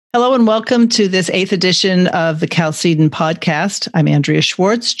Hello and welcome to this 8th edition of the Chalcedon podcast. I'm Andrea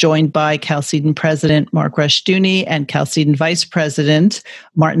Schwartz, joined by Chalcedon President Mark Rushdoony and Chalcedon Vice President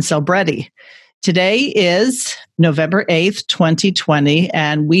Martin Selbrede. Today is November 8th, 2020,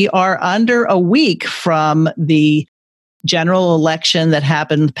 and we are under a week from the general election that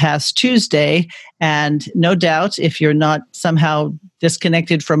happened past Tuesday. And no doubt, if you're not somehow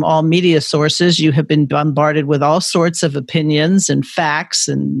disconnected from all media sources, you have been bombarded with all sorts of opinions and facts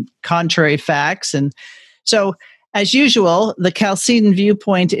and contrary facts. And so, as usual, the Chalcedon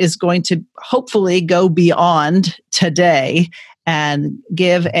viewpoint is going to hopefully go beyond today and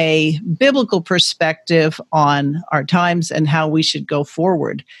give a biblical perspective on our times and how we should go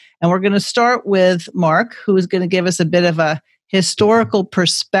forward. And we're going to start with Mark, who is going to give us a bit of a historical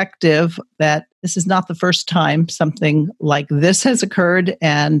perspective that this is not the first time something like this has occurred,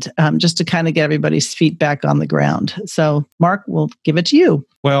 and just to kind of get everybody's feet back on the ground. So, Mark, we'll give it to you.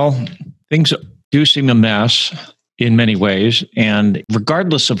 Well, things do seem a mess in many ways, and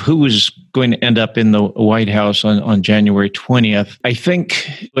regardless of who is going to end up in the White House on January 20th, I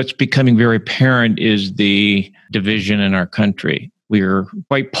think what's becoming very apparent is the division in our country. We're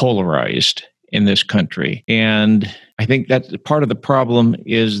quite polarized in this country. And I think that part of the problem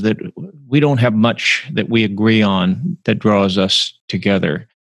is that we don't have much that we agree on that draws us together.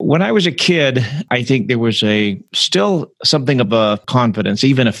 When I was a kid, I think there was still something of a confidence,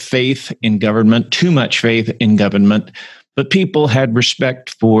 even a faith in government, too much faith in government. But people had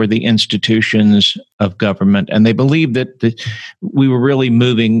respect for the institutions of government, and they believed that we were really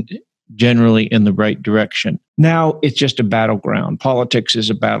moving generally in the right direction. Now it's just a battleground. Politics is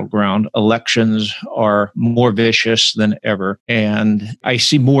a battleground. Elections are more vicious than ever. And I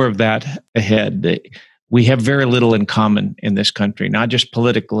see more of that ahead. We have very little in common in this country, not just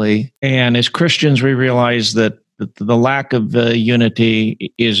politically. And as Christians, we realize that the lack of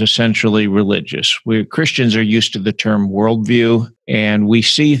unity is essentially religious. Christians are used to the term worldview, and we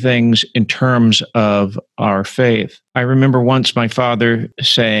see things in terms of our faith. I remember once my father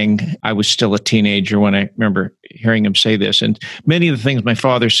saying, I was still a teenager when I remember hearing him say this, and many of the things my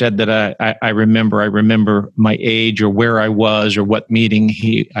father said that I remember my age or where I was or what meeting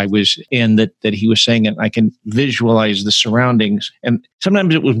I was in that he was saying it. I can visualize the surroundings. And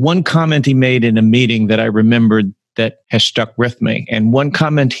sometimes it was one comment he made in a meeting that I remembered that has stuck with me. And one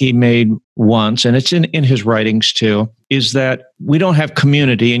comment he made once, and it's in his writings too, is that we don't have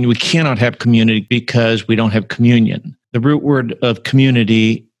community, and we cannot have community because we don't have communion. The root word of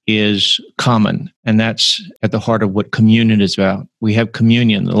community is common, and that's at the heart of what communion is about. We have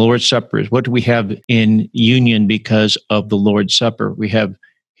communion. The Lord's Supper is what do we have in union because of the Lord's Supper? We have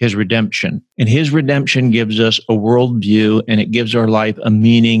His redemption. And His redemption gives us a worldview, and it gives our life a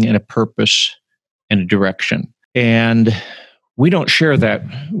meaning and a purpose and a direction. And we don't share that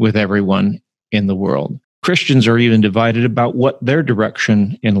with everyone in the world. Christians are even divided about what their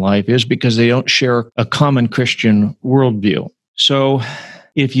direction in life is because they don't share a common Christian worldview. So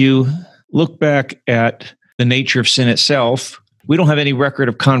if you look back at the nature of sin itself, we don't have any record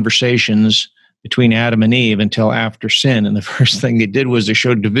of conversations between Adam and Eve until after sin. And the first thing they did was they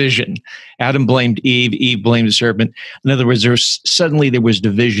showed division. Adam blamed Eve, Eve blamed the serpent. In other words, there was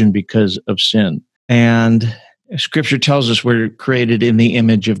division because of sin. And Scripture tells us we're created in the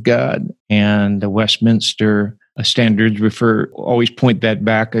image of God, and the Westminster standards always point that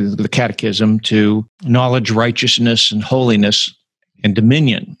back as the catechism to knowledge, righteousness, and holiness and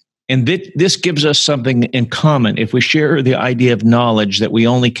dominion. And this gives us something in common. If we share the idea of knowledge that we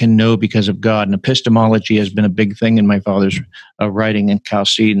only can know because of God, and epistemology has been a big thing in my father's writing in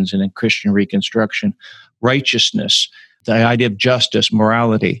Chalcedons and in Christian Reconstruction, righteousness, the idea of justice,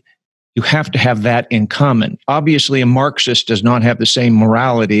 morality, you have to have that in common. Obviously, a Marxist does not have the same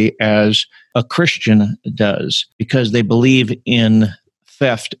morality as a Christian does because they believe in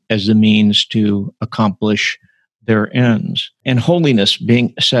theft as the means to accomplish their ends and holiness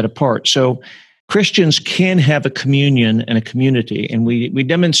being set apart. So Christians can have a communion and a community, and we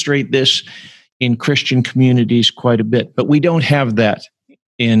demonstrate this in Christian communities quite a bit, but we don't have that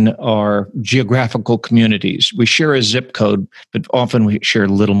in our geographical communities. We share a zip code, but often we share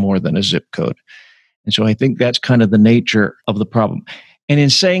little more than a zip code. And so I think that's kind of the nature of the problem. And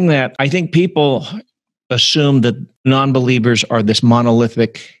in saying that, I think people assume that non-believers are this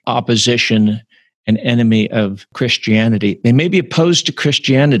monolithic opposition and enemy of Christianity. They may be opposed to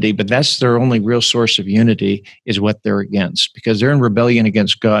Christianity, but that's their only real source of unity is what they're against, because they're in rebellion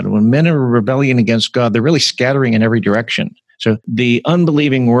against God. When men are in rebellion against God, they're really scattering in every direction. So the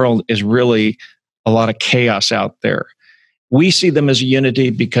unbelieving world is really a lot of chaos out there. We see them as a unity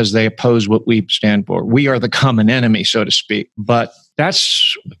because they oppose what we stand for. We are the common enemy, so to speak. But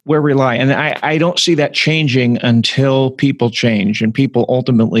that's where we lie. And I don't see that changing until people change. And people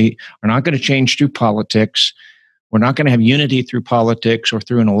ultimately are not going to change through politics. We're not going to have unity through politics or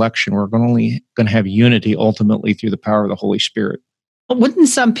through an election. We're only going to have unity ultimately through the power of the Holy Spirit. Wouldn't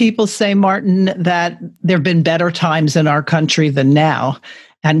some people say, Martin, that there have been better times in our country than now?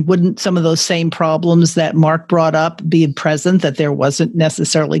 And wouldn't some of those same problems that Mark brought up be present, that there wasn't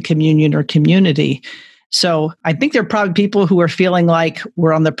necessarily communion or community? So I think there are probably people who are feeling like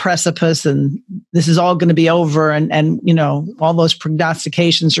we're on the precipice and this is all going to be over and you know, all those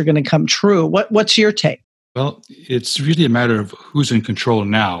prognostications are going to come true. What's your take? Well, it's really a matter of who's in control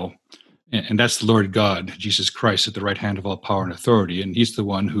now. And that's the Lord God, Jesus Christ, at the right hand of all power and authority. And he's the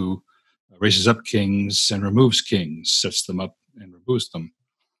one who raises up kings and removes kings, sets them up and removes them.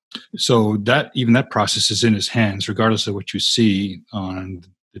 So even that process is in his hands, regardless of what you see on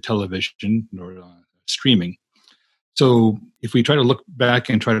the television or streaming. So if we try to look back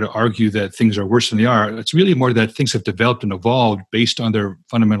and try to argue that things are worse than they are, it's really more that things have developed and evolved based on their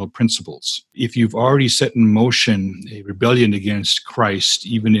fundamental principles. If you've already set in motion a rebellion against Christ,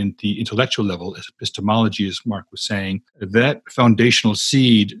 even in the intellectual level, epistemology, as Mark was saying, that foundational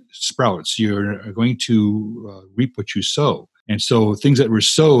seed sprouts. You're going to reap what you sow. And so things that were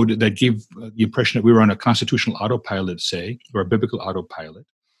sowed that gave the impression that we were on a constitutional autopilot, say, or a biblical autopilot,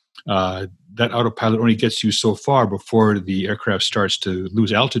 that autopilot only gets you so far before the aircraft starts to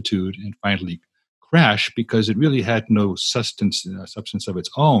lose altitude and finally crash, because it really had no substance of its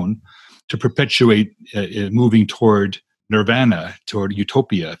own to perpetuate moving toward nirvana, toward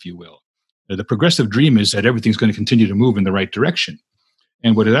utopia, if you will. The progressive dream is that everything's going to continue to move in the right direction.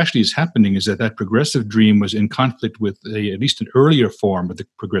 And what actually is happening is that progressive dream was in conflict with at least an earlier form of the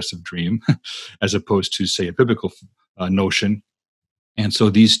progressive dream, as opposed to, say, a biblical notion. And so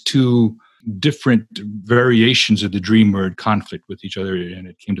these two different variations of the dream were in conflict with each other, and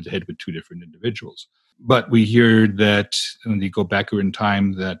it came to the head with two different individuals. But we hear that, when you go back in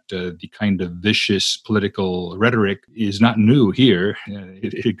time, that the kind of vicious political rhetoric is not new here.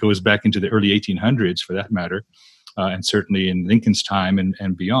 It goes back into the early 1800s, for that matter. And certainly in Lincoln's time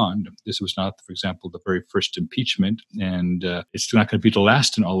and beyond. This was not, for example, the very first impeachment, and it's not going to be the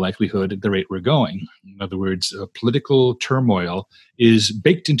last in all likelihood at the rate we're going. In other words, political turmoil is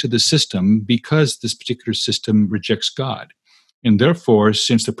baked into the system because this particular system rejects God. And therefore,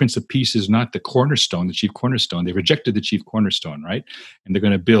 since the Prince of Peace is not the cornerstone, the chief cornerstone, they rejected the chief cornerstone, right? And they're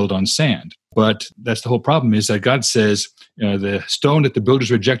going to build on sand. But that's the whole problem, is that God says the stone that the builders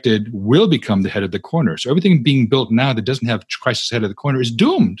rejected will become the head of the corner. So everything being built now that doesn't have Christ as head of the corner is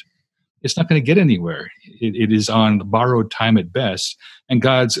doomed. It's not going to get anywhere. It is on borrowed time at best, and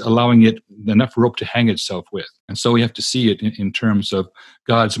God's allowing it enough rope to hang itself with. And so we have to see it in terms of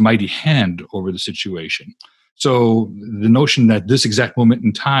God's mighty hand over the situation. So the notion that this exact moment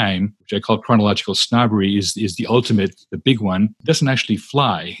in time, which I call chronological snobbery, is the ultimate, the big one, doesn't actually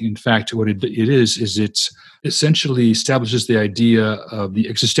fly. In fact, what it is it's essentially establishes the idea of the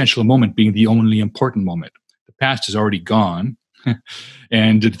existential moment being the only important moment. The past is already gone,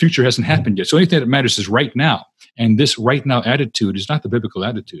 and the future hasn't happened yet. So anything that matters is right now. And this right now attitude is not the biblical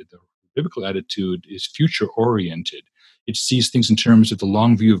attitude. The biblical attitude is future-oriented. It sees things in terms of the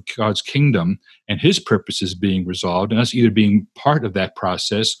long view of God's kingdom and his purposes being resolved, and us either being part of that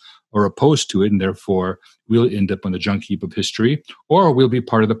process or opposed to it, and therefore we'll end up on the junk heap of history, or we'll be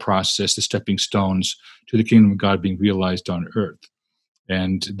part of the process, the stepping stones to the kingdom of God being realized on earth.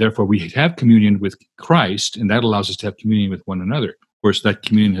 And therefore we have communion with Christ, and that allows us to have communion with one another. Of course, that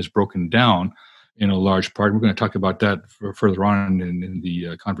communion has broken down in a large part. We're going to talk about that further on in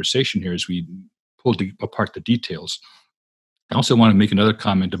the conversation here as we pull apart the details. I also want to make another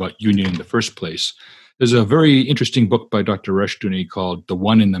comment about union in the first place. There's a very interesting book by Dr. Rushdoony called The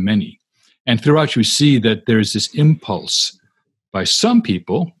One in the Many. And throughout you see that there's this impulse by some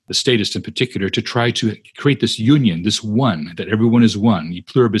people, the statists in particular, to try to create this union, this one, that everyone is one, e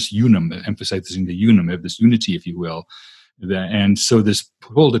pluribus unum, emphasizing the unum, this unity, if you will. And so this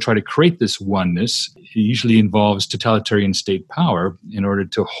pull to try to create this oneness usually involves totalitarian state power in order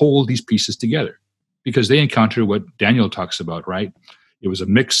to hold these pieces together. Because they encounter what Daniel talks about, right? It was a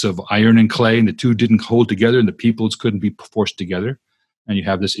mix of iron and clay, and the two didn't hold together, and the peoples couldn't be forced together. And you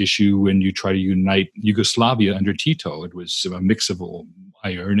have this issue when you try to unite Yugoslavia under Tito. It was a mix of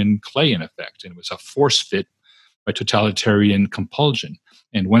iron and clay, in effect, and it was a force fit by totalitarian compulsion.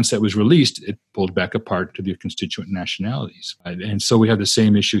 And once that was released, it pulled back apart to the constituent nationalities. And so we have the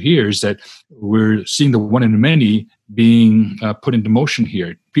same issue here, is that we're seeing the one in many being put into motion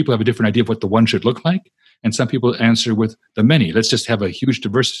here. People have a different idea of what the one should look like. And some people answer with the many. Let's just have a huge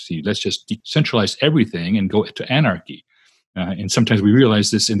diversity. Let's just decentralize everything and go to anarchy. And sometimes we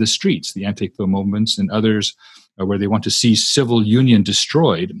realize this in the streets, the Antifa movements and others, where they want to see civil union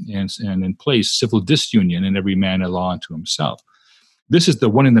destroyed and in place civil disunion and every man a law unto himself. This is the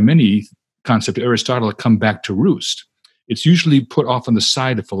one in the many concept of Aristotle come back to roost. It's usually put off on the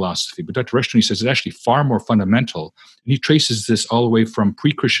side of philosophy, but Dr. Rushdoony says it's actually far more fundamental. And he traces this all the way from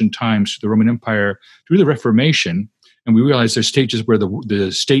pre-Christian times to the Roman Empire through the Reformation. And we realize there's stages where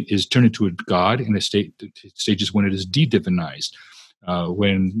the state is turned into a god, and stages when it is de-divinized,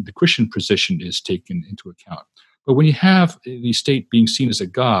 when the Christian position is taken into account. But when you have the state being seen as a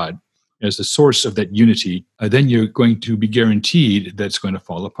god, as the source of that unity, then you're going to be guaranteed that it's going to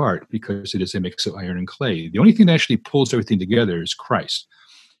fall apart because it is a mix of iron and clay. The only thing that actually pulls everything together is Christ.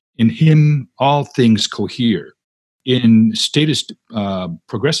 In him, all things cohere. In statist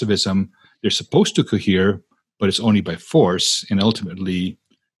progressivism, they're supposed to cohere, but it's only by force. And ultimately,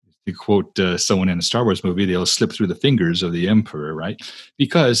 to quote someone in a Star Wars movie, they'll slip through the fingers of the emperor, right?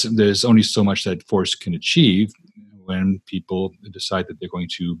 Because there's only so much that force can achieve when people decide that they're going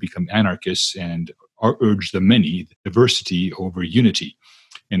to become anarchists and urge the many, diversity over unity.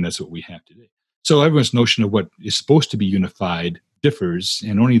 And that's what we have today. So everyone's notion of what is supposed to be unified differs,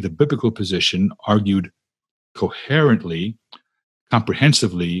 and only the biblical position, argued coherently,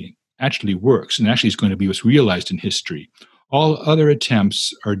 comprehensively, actually works, and actually is going to be what's realized in history. All other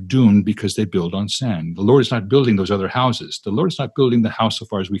attempts are doomed because they build on sand. The Lord is not building those other houses. The Lord is not building the house so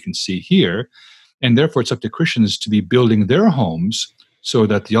far as we can see here. And therefore, it's up to Christians to be building their homes so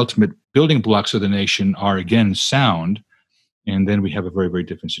that the ultimate building blocks of the nation are again sound. And then we have a very, very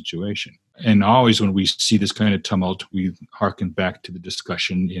different situation. And always when we see this kind of tumult, we hearken back to the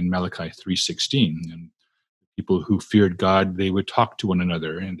discussion in Malachi 3:16. And people who feared God, they would talk to one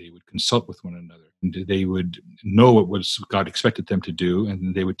another and they would consult with one another. And they would know what was God expected them to do,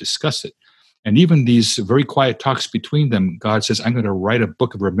 and they would discuss it. And even these very quiet talks between them, God says, I'm going to write a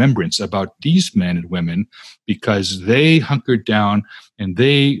book of remembrance about these men and women because they hunkered down and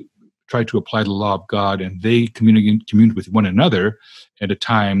they tried to apply the law of God, and they communed with one another at a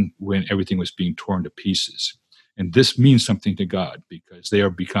time when everything was being torn to pieces. And this means something to God because they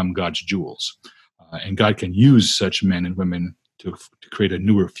are become God's jewels. And God can use such men and women to create a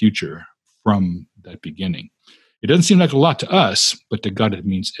newer future from that beginning. It doesn't seem like a lot to us, but to God it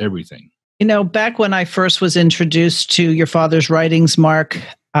means everything. You know, back when I first was introduced to your father's writings, Mark,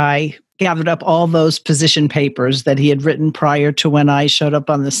 I gathered up all those position papers that he had written prior to when I showed up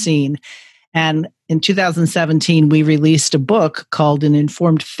on the scene. And in 2017, we released a book called An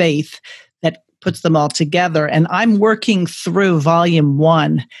Informed Faith that puts them all together. And I'm working through volume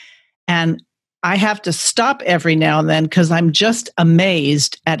 1. And I have to stop every now and then because I'm just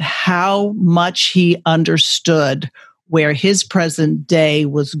amazed at how much he understood where his present day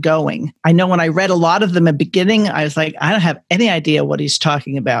was going. I know when I read a lot of them at the beginning, I was like, I don't have any idea what he's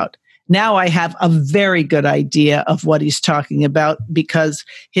talking about. Now I have a very good idea of what he's talking about because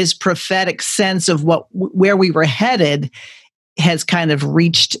his prophetic sense of where we were headed has kind of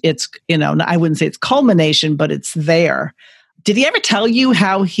reached its, I wouldn't say its culmination, but it's there. Did he ever tell you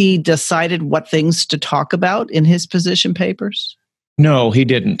how he decided what things to talk about in his position papers? No, he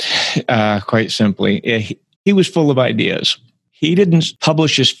didn't, quite simply. He was full of ideas. He didn't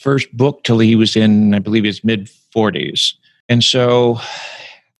publish his first book till he was in, I believe, his mid-40s. And so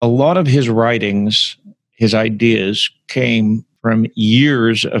a lot of his writings, his ideas, came from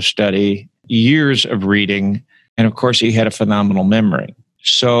years of study, years of reading, and of course, he had a phenomenal memory.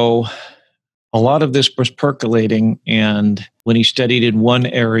 So a lot of this was percolating, and when he studied in one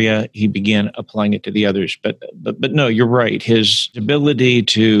area, he began applying it to the others. But no, you're right. His ability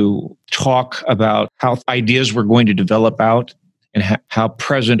to talk about how ideas were going to develop out and how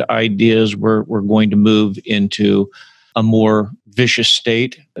present ideas were going to move into a more vicious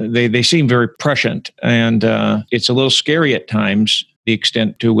state, they seem very prescient. And it's a little scary at times, the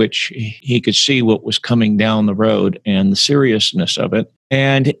extent to which he could see what was coming down the road and the seriousness of it.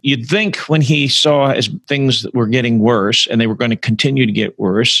 And you'd think when he saw as things that were getting worse and they were going to continue to get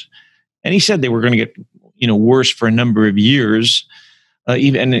worse, and he said they were going to get worse for a number of years,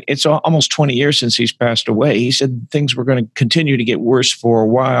 and it's almost 20 years since he's passed away. He said things were going to continue to get worse for a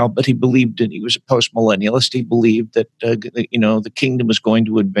while, but he believed that he was a post-millennialist. He believed that the kingdom was going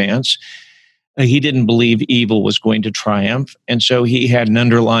to advance. He didn't believe evil was going to triumph, and so he had an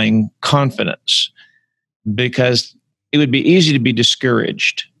underlying confidence because it would be easy to be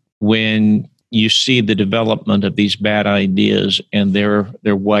discouraged when you see the development of these bad ideas and their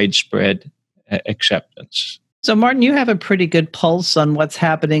widespread acceptance. So, Martin, you have a pretty good pulse on what's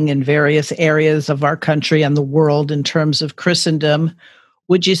happening in various areas of our country and the world in terms of Christendom.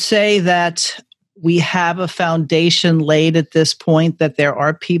 Would you say that we have a foundation laid at this point, that there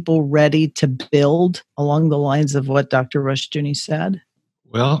are people ready to build along the lines of what Dr. Rushdoony said?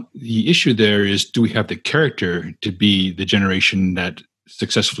 Well, the issue there is, do we have the character to be the generation that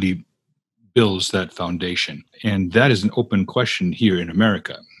successfully builds that foundation? And that is an open question here in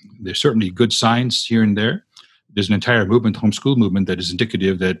America. There's certainly good signs here and there. There's an entire movement, homeschool movement, that is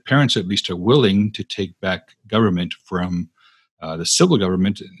indicative that parents at least are willing to take back government from the civil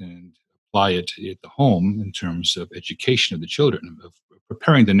government and apply it at the home in terms of education of the children, of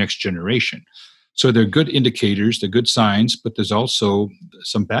preparing the next generation. So they're good indicators, they're good signs, but there's also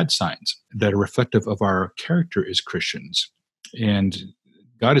some bad signs that are reflective of our character as Christians. And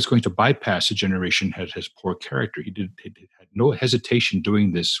God is going to bypass a generation that has poor character. He had no hesitation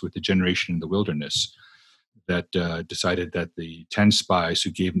doing this with the generation in the wilderness that decided that the 10 spies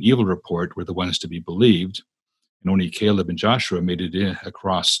who gave an evil report were the ones to be believed. And only Caleb and Joshua made it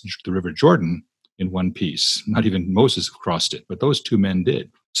across the River Jordan in one piece. Not even Moses crossed it, but those two men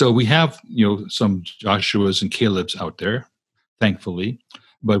did. So we have, some Joshuas and Calebs out there, thankfully,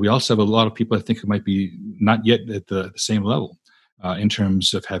 but we also have a lot of people I think who might be not yet at the same level in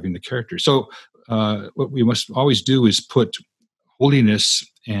terms of having the character. So what we must always do is put holiness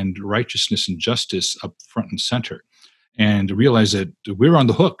and righteousness and justice up front and center, and realize that we're on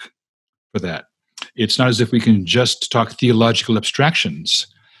the hook for that. It's not as if we can just talk theological abstractions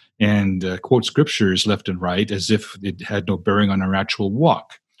and quote scriptures left and right as if it had no bearing on our actual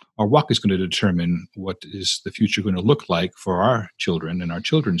walk. Our walk is going to determine what is the future going to look like for our children and our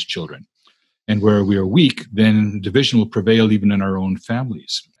children's children. And where we are weak, then division will prevail even in our own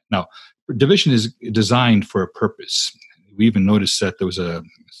families. Now, division is designed for a purpose. We even noticed that there was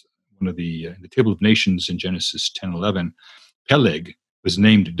one of the Table of Nations in Genesis 10:11, Peleg was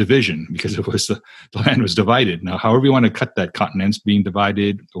named division because it was the land was divided. Now, however you want to cut that, continents being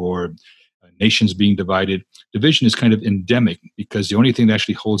divided or nations being divided, division is kind of endemic because the only thing that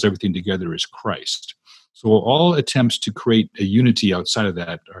actually holds everything together is Christ. So all attempts to create a unity outside of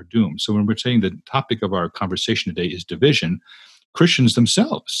that are doomed. So when we're saying the topic of our conversation today is division, Christians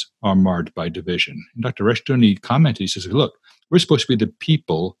themselves are marred by division. And Dr. Rushdoony commented, he says, look, we're supposed to be the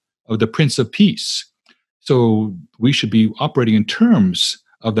people of the Prince of Peace. So we should be operating in terms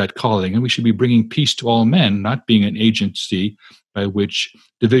of that calling, and we should be bringing peace to all men, not being an agency by which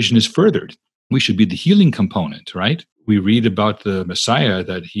division is furthered. We should be the healing component, right? We read about the Messiah,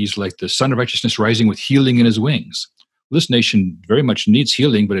 that he's like the Son of Righteousness rising with healing in his wings. This nation very much needs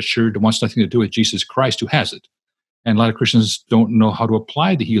healing, but it sure wants nothing to do with Jesus Christ who has it. And a lot of Christians don't know how to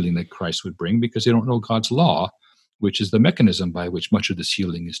apply the healing that Christ would bring because they don't know God's law, which is the mechanism by which much of this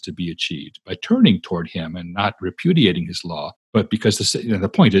healing is to be achieved, by turning toward him and not repudiating his law. But because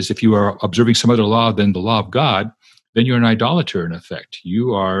the point is, if you are observing some other law than the law of God, then you're an idolater in effect.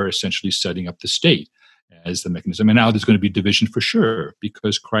 You are essentially setting up the state as the mechanism. And now there's going to be division for sure,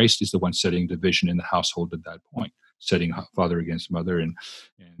 because Christ is the one setting division in the household at that point, setting father against mother and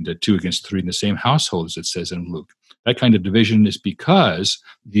two against three in the same household, as it says in Luke. That kind of division is because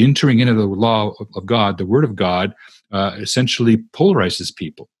the entering into the law of God, the word of God, essentially polarizes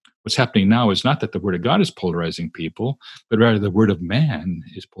people. What's happening now is not that the word of God is polarizing people, but rather the word of man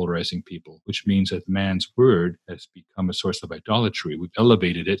is polarizing people, which means that man's word has become a source of idolatry. We've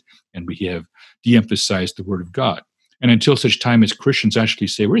elevated it, and we have de-emphasized the word of God. And until such time as Christians actually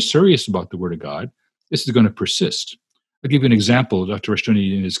say, we're serious about the word of God, this is going to persist. I'll give you an example. Dr.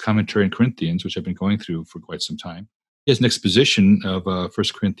 Rushdoony, in his commentary on Corinthians, which I've been going through for quite some time, he has an exposition of 1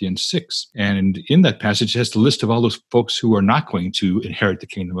 Corinthians 6. And in that passage, it has the list of all those folks who are not going to inherit the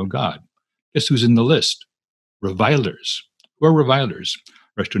kingdom of God. Guess who's in the list? Revilers. Who are revilers?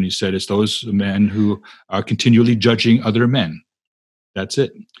 Rushdoony said it's those men who are continually judging other men. That's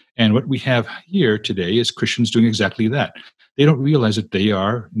it. And what we have here today is Christians doing exactly that. They don't realize that they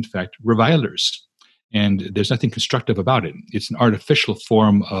are, in fact, revilers. And there's nothing constructive about it. It's an artificial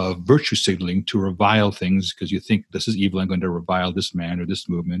form of virtue signaling to revile things because you think this is evil. I'm going to revile this man or this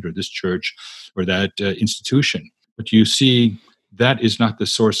movement or this church or that institution. But you see, that is not the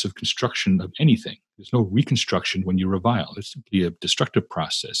source of construction of anything. There's no reconstruction when you revile. It's simply a destructive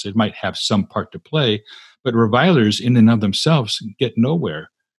process. It might have some part to play, but revilers in and of themselves get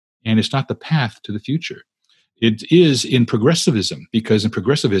nowhere. And it's not the path to the future. It is in progressivism, because in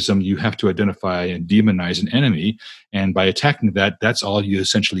progressivism, you have to identify and demonize an enemy. And by attacking that, that's all you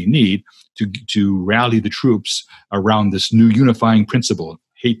essentially need to rally the troops around this new unifying principle.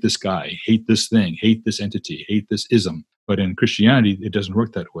 Hate this guy, hate this thing, hate this entity, hate this ism. But in Christianity, it doesn't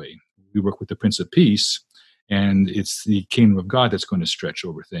work that way. We work with the Prince of Peace, And it's the kingdom of God that's going to stretch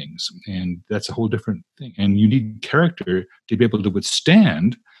over things. And that's a whole different thing. And you need character to be able to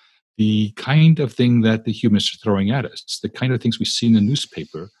withstand the kind of thing that the humanists are throwing at us. The kind of things we see in the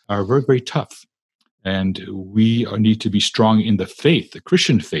newspaper are very, very tough. And we need to be strong in the faith, the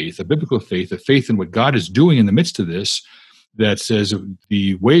Christian faith, the biblical faith, the faith in what God is doing in the midst of this, that says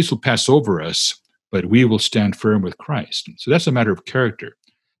the waves will pass over us, but we will stand firm with Christ. So that's a matter of character.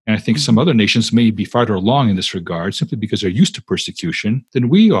 And I think some other nations may be farther along in this regard simply because they're used to persecution than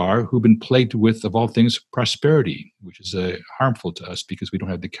we are, who've been plagued with, of all things, prosperity, which is harmful to us because we don't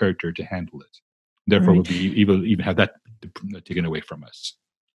have the character to handle it. Therefore, we'll be even have that taken away from us.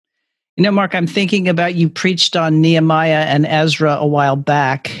 You know, Mark, I'm thinking about you preached on Nehemiah and Ezra a while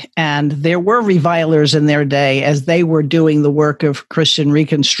back, and there were revilers in their day as they were doing the work of Christian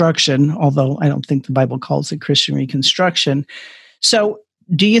reconstruction, although I don't think the Bible calls it Christian reconstruction. So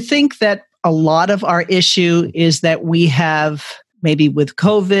do you think that a lot of our issue is that we have, maybe with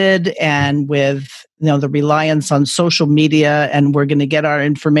COVID and with the reliance on social media, and we're going to get our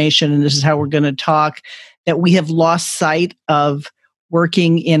information and this is how we're going to talk, that we have lost sight of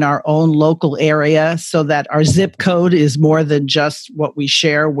working in our own local area so that our zip code is more than just what we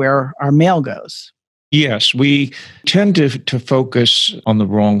share where our mail goes? Yes, we tend to focus on the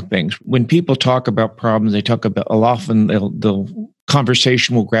wrong things. When people talk about problems, they talk about, often the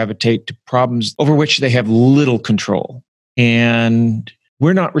conversation will gravitate to problems over which they have little control. And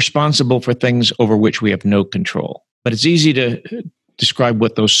we're not responsible for things over which we have no control. But it's easy to describe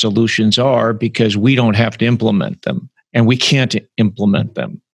what those solutions are because we don't have to implement them and we can't implement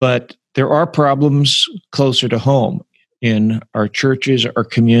them. But there are problems closer to home in our churches, our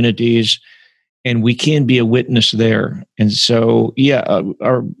communities, and we can be a witness there. And so,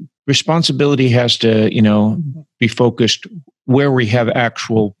 our responsibility has to, be focused where we have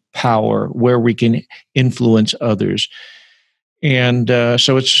actual power, where we can influence others. And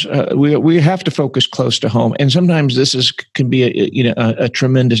so it's we have to focus close to home. And sometimes this can be a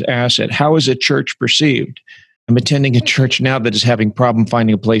tremendous asset. How is a church perceived? I'm attending a church now that is having problem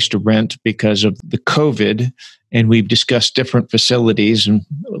finding a place to rent because of the COVID. And we've discussed different facilities, and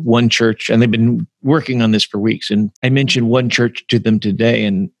one church, and they've been working on this for weeks. And I mentioned one church to them today,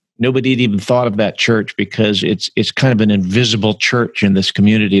 and nobody had even thought of that church because it's kind of an invisible church in this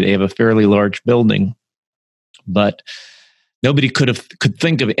community. They have a fairly large building, but nobody could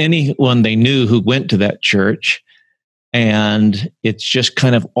think of anyone they knew who went to that church. And it's just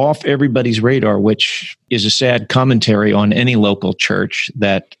kind of off everybody's radar, which is a sad commentary on any local church,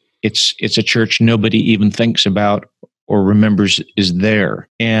 that it's a church nobody even thinks about or remembers is there.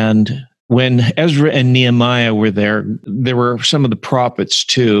 And when Ezra and Nehemiah were there were some of the prophets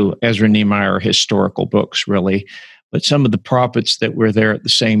too. Ezra and Nehemiah are historical books, really. But some of the prophets that were there at the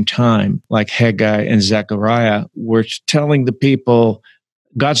same time, like Haggai and Zechariah, were telling the people,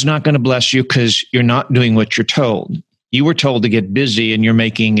 God's not going to bless you because you're not doing what you're told. You were told to get busy and you're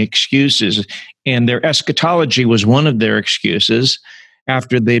making excuses. And their eschatology was one of their excuses.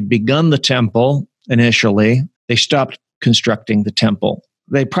 After they'd begun the temple initially, they stopped constructing the temple.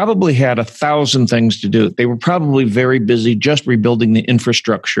 They probably had 1,000 things to do. They were probably very busy just rebuilding the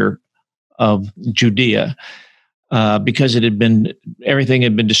infrastructure of Judea because everything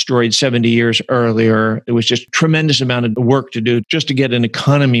had been destroyed 70 years earlier. It was just a tremendous amount of work to do just to get an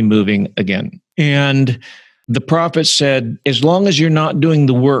economy moving again. And the prophet said, as long as you're not doing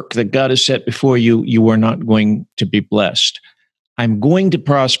the work that God has set before you, you are not going to be blessed. I'm going to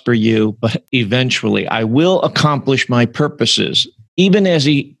prosper you, but eventually I will accomplish my purposes. Even as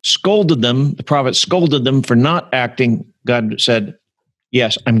he scolded them, the prophet scolded them for not acting, God said,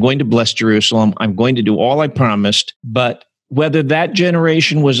 yes, I'm going to bless Jerusalem. I'm going to do all I promised. But whether that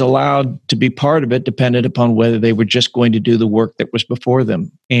generation was allowed to be part of it depended upon whether they were just going to do the work that was before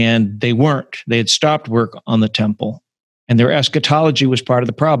them. And they weren't. They had stopped work on the temple. And their eschatology was part of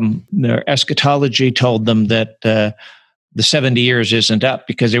the problem. Their eschatology told them that the 70 years isn't up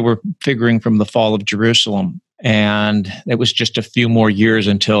because they were figuring from the fall of Jerusalem. And it was just a few more years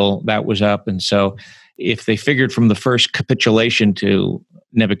until that was up. And so if they figured from the first capitulation to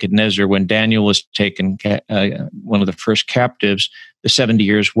Nebuchadnezzar, when Daniel was taken, one of the first captives, the 70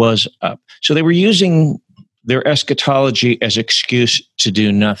 years was up. So they were using their eschatology as excuse to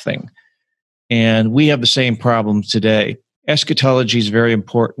do nothing. And we have the same problem today. Eschatology is very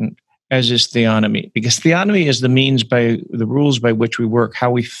important, as is theonomy, because theonomy is the means by the rules by which we work, how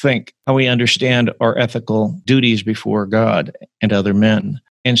we think, how we understand our ethical duties before God and other men.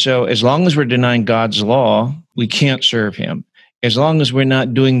 And so as long as we're denying God's law, we can't serve him. As long as we're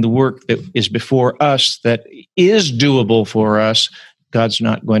not doing the work that is before us, that is doable for us, God's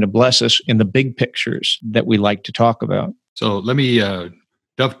not going to bless us in the big pictures that we like to talk about. So let me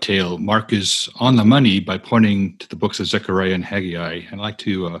dovetail. Mark is on the money by pointing to the books of Zechariah and Haggai. I'd like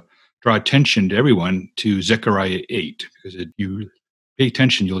to draw attention to everyone to Zechariah 8, because if you pay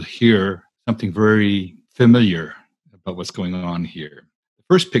attention, you'll hear something very familiar about what's going on here. The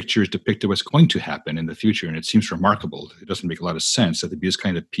first picture is depicted what's going to happen in the future, and it seems remarkable. It doesn't make a lot of sense that there'd be this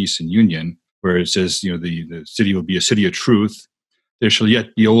kind of peace and union, where it says, the city will be a city of truth. There shall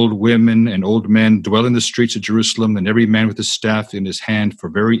yet be old women and old men dwell in the streets of Jerusalem, and every man with his staff in his hand for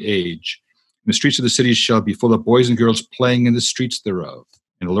very age. And the streets of the cities shall be full of boys and girls playing in the streets thereof.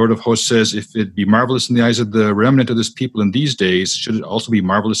 And the Lord of hosts says, if it be marvelous in the eyes of the remnant of this people in these days, should it also be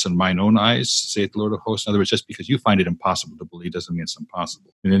marvelous in mine own eyes, saith the Lord of hosts? In other words, just because you find it impossible to believe doesn't mean it's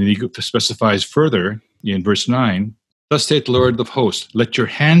impossible. And then he specifies further in verse 9, thus saith the Lord of hosts, let your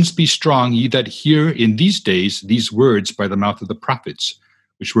hands be strong, ye that hear in these days these words by the mouth of the prophets,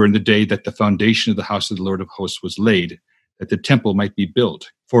 which were in the day that the foundation of the house of the Lord of hosts was laid, that the temple might be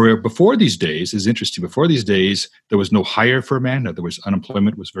built. For before these days, is interesting, before these days, there was no hire for man. In other words,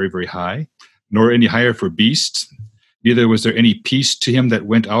 unemployment was very, very high, nor any hire for beasts. Neither was there any peace to him that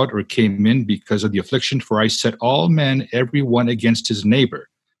went out or came in because of the affliction. For I set all men, every one against his neighbor.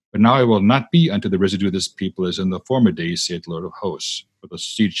 But now I will not be unto the residue of this people as in the former days, saith the Lord of hosts. For the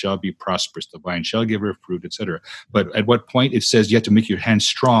seed shall be prosperous, the vine shall give her fruit, etc. But at what point it says you have to make your hands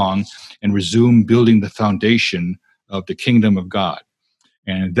strong and resume building the foundation of the kingdom of God.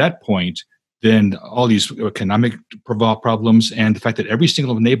 And at that point, then all these economic problems and the fact that every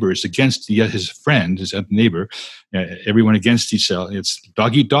single neighbor is against his friend, his neighbor, everyone against each other. It's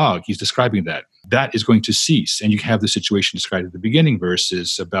dog eat dog. He's describing that. That is going to cease. And you have the situation described at the beginning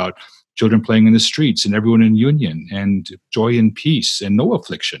verses about children playing in the streets and everyone in union and joy and peace and no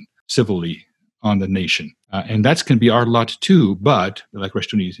affliction civilly on the nation. And that's going to be our lot too. But like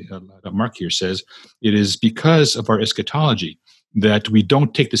Rushdoony, Mark here says, it is because of our eschatology that we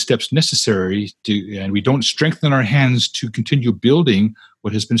don't take the steps necessary to, and we don't strengthen our hands to continue building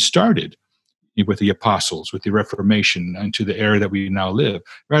what has been started with the apostles, with the Reformation, and to the era that we now live.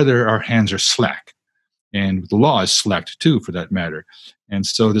 Rather, our hands are slack. And the law is slacked too, for that matter. And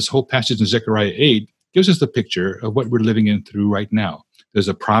so this whole passage in Zechariah 8 gives us the picture of what we're living in through right now. There's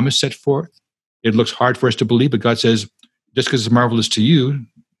a promise set forth. It looks hard for us to believe, but God says, just because it's marvelous to you,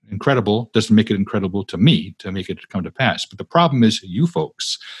 incredible, doesn't make it incredible to me to make it come to pass. But the problem is you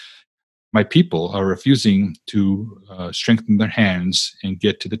folks, my people, are refusing to strengthen their hands and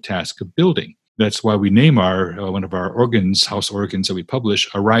get to the task of building. That's why we name our one of our organs, house organs that we publish,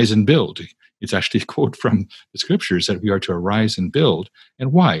 Arise and Build. It's actually a quote from the scriptures that we are to arise and build.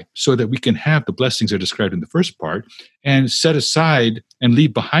 And why? So that we can have the blessings that are described in the first part and set aside and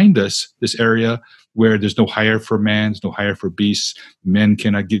leave behind us this area where there's no hire for man, there's no hire for beasts. Men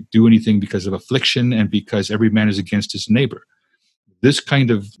cannot do anything because of affliction and because every man is against his neighbor. This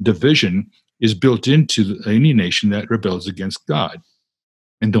kind of division is built into any nation that rebels against God.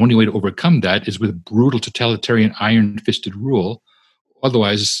 And the only way to overcome that is with brutal, totalitarian, iron-fisted rule.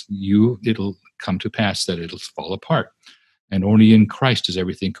 Otherwise, it'll come to pass that it'll fall apart. And only in Christ does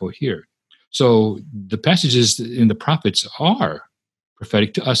everything cohere. So the passages in the prophets are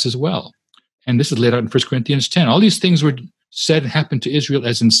prophetic to us as well. And this is laid out in 1 Corinthians 10. All these things were said and happened to Israel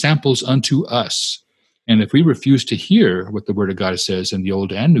as in samples unto us. And if we refuse to hear what the Word of God says in the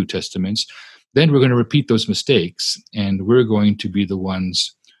Old and New Testaments, then we're going to repeat those mistakes, and we're going to be the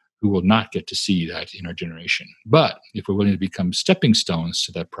ones who will not get to see that in our generation. But if we're willing to become stepping stones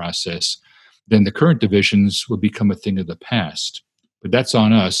to that process, then the current divisions will become a thing of the past. But that's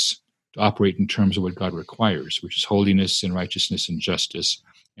on us to operate in terms of what God requires, which is holiness and righteousness and justice,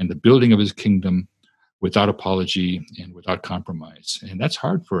 and the building of his kingdom without apology and without compromise. And that's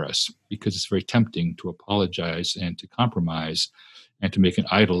hard for us because it's very tempting to apologize and to compromise and to make an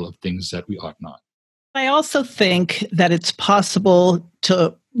idol of things that we ought not. I also think that it's possible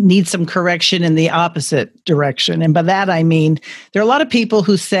to need some correction in the opposite direction. And by that, I mean, there are a lot of people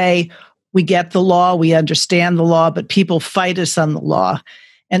who say, we get the law, we understand the law, but people fight us on the law.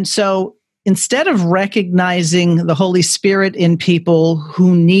 And so instead of recognizing the Holy Spirit in people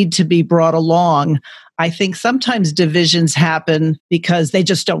who need to be brought along, I think sometimes divisions happen because they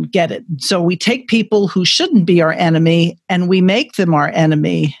just don't get it. So we take people who shouldn't be our enemy and we make them our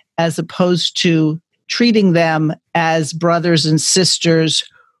enemy, as opposed to treating them as brothers and sisters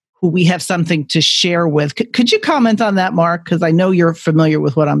who we have something to share with. Could you comment on that, Mark? Because I know you're familiar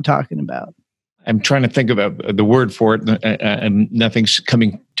with what I'm talking about. I'm trying to think about the word for it, and nothing's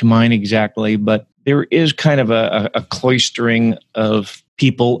coming to mind exactly, but there is kind of a cloistering of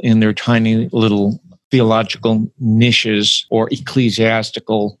people in their tiny little theological niches or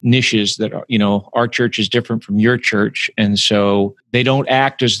ecclesiastical niches that are, our church is different from your church. And so they don't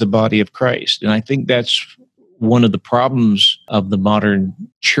act as the body of Christ. And I think that's one of the problems of the modern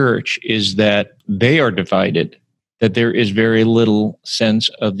church is that they are divided, that there is very little sense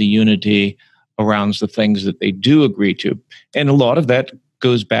of the unity around the things that they do agree to. And a lot of that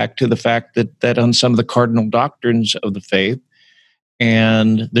goes back to the fact that on some of the cardinal doctrines of the faith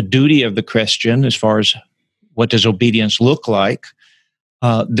and the duty of the Christian, as far as what does obedience look like,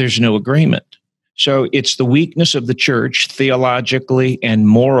 there's no agreement. So it's the weakness of the church theologically and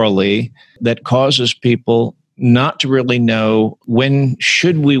morally that causes people not to really know when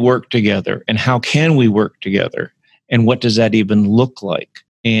should we work together and how can we work together and what does that even look like.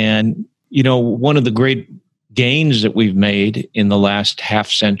 And, one of the great gains that we've made in the last half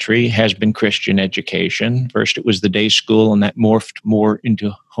century has been Christian education. First, it was the day school, and that morphed more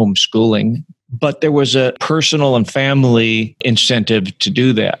into homeschooling. But there was a personal and family incentive to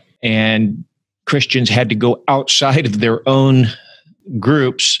do that. And Christians had to go outside of their own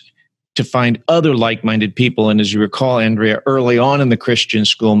groups to find other like-minded people. And as you recall, Andrea, early on in the Christian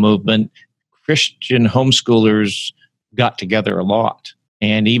school movement, Christian homeschoolers got together a lot.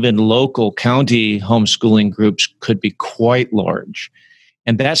 And even local county homeschooling groups could be quite large.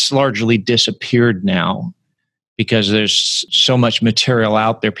 And that's largely disappeared now because there's so much material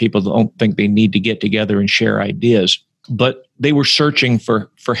out there. People don't think they need to get together and share ideas. But they were searching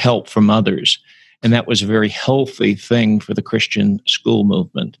for help from others. And that was a very healthy thing for the Christian school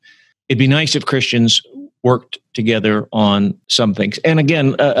movement. It'd be nice if Christians worked together on some things. And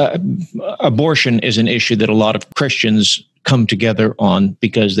again, abortion is an issue that a lot of Christians come together on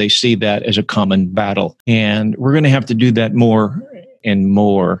because they see that as a common battle. And we're going to have to do that more and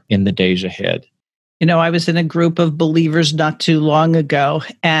more in the days ahead. I was in a group of believers not too long ago,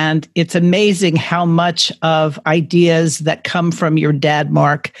 and it's amazing how much of ideas that come from your dad,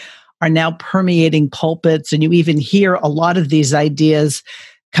 Mark, are now permeating pulpits. And you even hear a lot of these ideas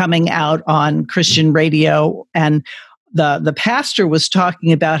coming out on Christian radio. And the pastor was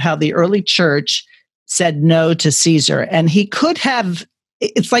talking about how the early church said no to Caesar. And he could have,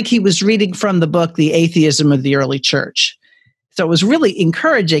 it's like he was reading from the book, The Atheism of the Early Church. So it was really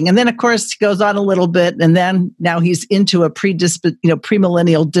encouraging. And then, of course, he goes on a little bit, and then now he's into a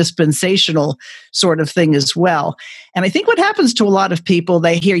premillennial dispensational sort of thing as well. And I think what happens to a lot of people,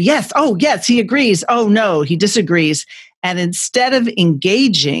 they hear, yes, oh, yes, he agrees. Oh, no, he disagrees. And instead of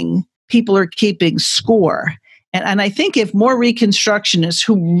engaging, people are keeping score. And I think if more Reconstructionists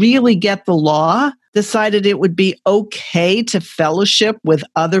who really get the law decided it would be okay to fellowship with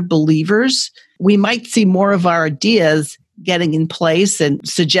other believers, we might see more of our ideas getting in place and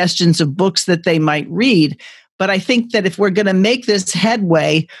suggestions of books that they might read. But I think that if we're going to make this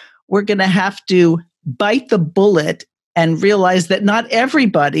headway, we're going to have to bite the bullet and realize that not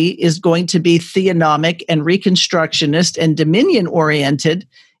everybody is going to be theonomic and Reconstructionist and dominion-oriented.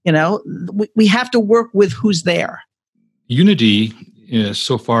 We have to work with who's there. Unity,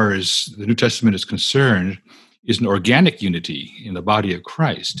 so far as the New Testament is concerned, is an organic unity in the body of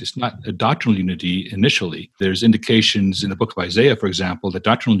Christ. It's not a doctrinal unity initially. There's indications in the book of Isaiah, for example, that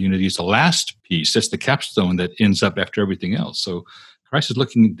doctrinal unity is the last piece. That's the capstone that ends up after everything else. So Christ is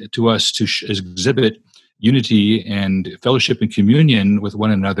looking to us to exhibit unity and fellowship and communion with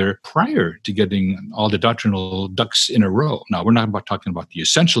one another prior to getting all the doctrinal ducks in a row. Now, we're not talking about the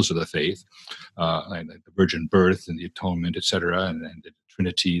essentials of the faith, like the virgin birth and the atonement, etc., and the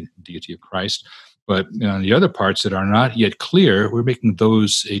Trinity, deity of Christ. But the other parts that are not yet clear, we're making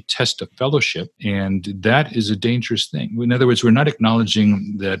those a test of fellowship, and that is a dangerous thing. In other words, we're not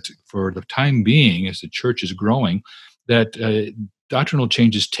acknowledging that for the time being, as the church is growing, that doctrinal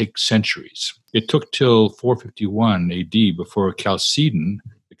changes take centuries. It took till 451 AD before Chalcedon,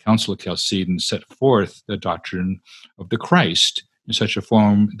 the Council of Chalcedon, set forth the doctrine of the Christ in such a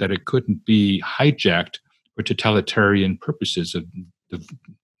form that it couldn't be hijacked for totalitarian purposes of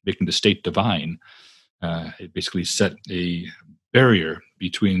making the state divine. It basically set a barrier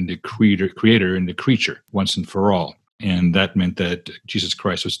between the creator and the creature once and for all. And that meant that Jesus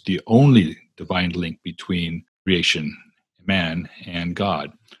Christ was the only divine link between creation, man, and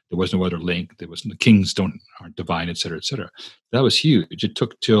God. There was no other link. There was the kings aren't divine, et cetera, et cetera. That was huge. It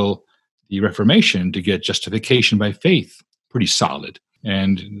took till the Reformation to get justification by faith pretty solid.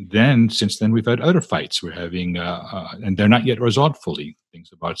 And then, since then, we've had other fights. We're having, and they're not yet resolved fully, things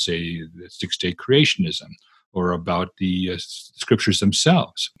about, say, the six-day creationism, or about the scriptures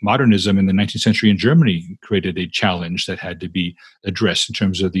themselves. Modernism in the 19th century in Germany created a challenge that had to be addressed in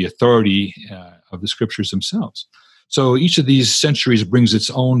terms of the authority of the scriptures themselves. So each of these centuries brings its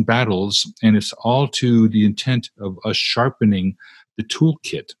own battles, and it's all to the intent of us sharpening the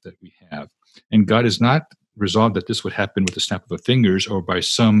toolkit that we have. And God has not resolved that this would happen with the snap of the fingers or by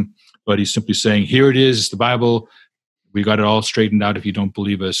somebody simply saying, here it is, the Bible, we got it all straightened out. If you don't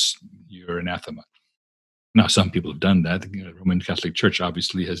believe us, you're anathema. Now, some people have done that. The Roman Catholic Church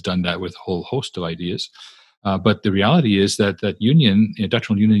obviously has done that with a whole host of ideas. But the reality is that union,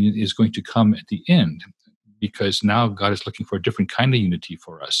 doctrinal union, is going to come at the end, because now God is looking for a different kind of unity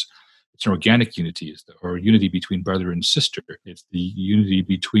for us. It's an organic unity, or unity between brother and sister. It's the unity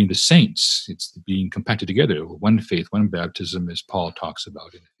between the saints. It's being compacted together, one faith, one baptism, as Paul talks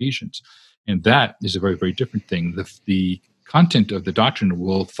about in Ephesians. And that is a very, very different thing. The content of the doctrine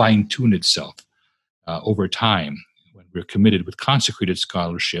will fine-tune itself over time when we're committed with consecrated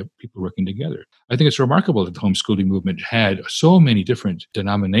scholarship, people working together. I think it's remarkable that the homeschooling movement had so many different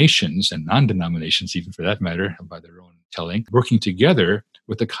denominations and non-denominations, even for that matter, by their own telling, working together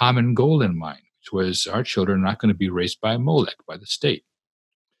with a common goal in mind, which was our children are not going to be raised by Molech, by the state.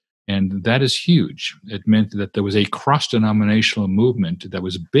 And that is huge. It meant that there was a cross-denominational movement that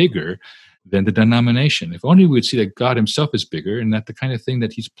was bigger than the denomination. If only we would see that God himself is bigger, and that the kind of thing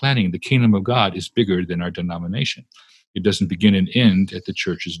that he's planning, the kingdom of God, is bigger than our denomination. It doesn't begin and end at the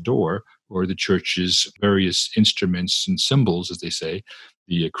church's door or the church's various instruments and symbols, as they say,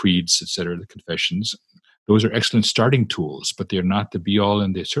 the creeds, etc., the confessions. Those are excellent starting tools, but they're not the be-all,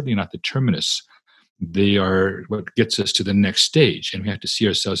 and they're certainly not the terminus. They are what gets us to the next stage, and we have to see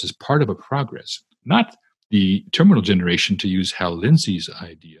ourselves as part of a progress, not the terminal generation, to use Hal Lindsey's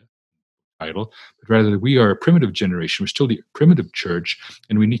title, but rather we are a primitive generation. We're still the primitive church,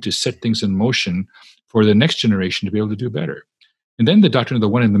 and we need to set things in motion for the next generation to be able to do better. And then the doctrine of the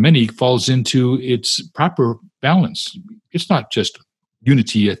one and the many falls into its proper balance. It's not just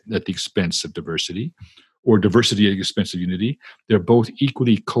unity at the expense of diversity, or diversity at the expense of unity. They're both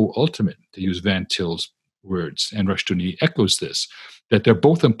equally co-ultimate, to use Van Til's words, and Rushdoony echoes this, that they're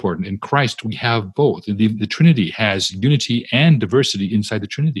both important. In Christ, we have both. The Trinity has unity and diversity inside the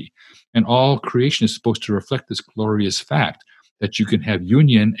Trinity. And all creation is supposed to reflect this glorious fact that you can have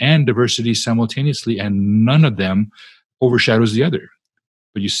union and diversity simultaneously, and none of them overshadows the other.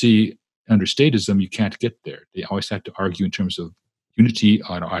 But you see, under statism, you can't get there. They always have to argue in terms of unity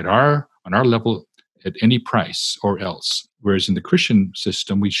on our level at any price or else. Whereas in the Christian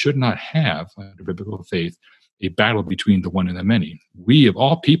system, we should not have, under biblical faith, a battle between the one and the many. We, of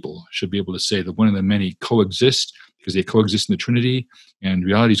all people, should be able to say the one and the many coexist, because they coexist in the Trinity, and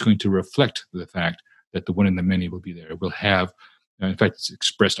reality is going to reflect the fact that the one and the many will be there. We'll have, in fact, it's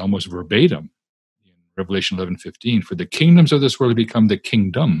expressed almost verbatim in Revelation 11:15, for the kingdoms of this world have become the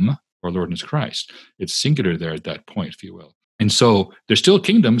kingdom of our Lord and his Christ. It's singular there at that point, if you will. And so they're still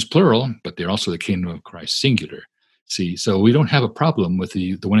kingdoms, plural, but they're also the kingdom of Christ, singular. See, so we don't have a problem with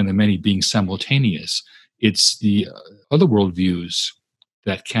the one and the many being simultaneous. It's the other worldviews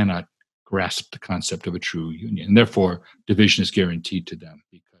that cannot grasp the concept of a true union. And therefore, division is guaranteed to them,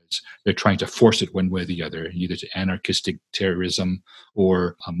 because they're trying to force it one way or the other, either to anarchistic terrorism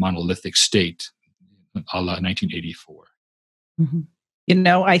or a monolithic state, a la 1984. Mm-hmm. You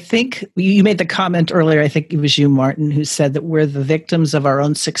know, I think you made the comment earlier, I think it was you, Martin, who said that we're the victims of our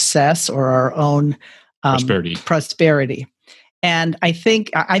own success or our own prosperity. And I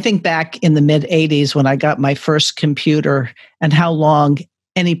think back in the mid-'80s when I got my first computer, and how long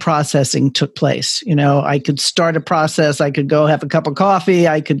any processing took place. You know, I could start a process, I could go have a cup of coffee,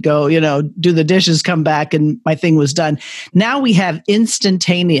 I could go, do the dishes, come back, and my thing was done. Now we have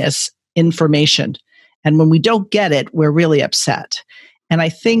instantaneous information. And when we don't get it, we're really upset. And I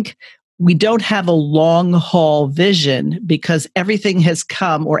think we don't have a long haul vision, because everything has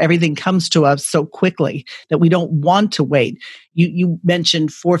come, or everything comes to us so quickly that we don't want to wait. You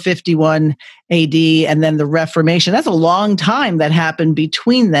mentioned 451 AD and then the Reformation. That's a long time that happened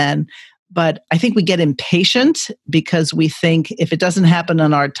between then. But I think we get impatient because we think if it doesn't happen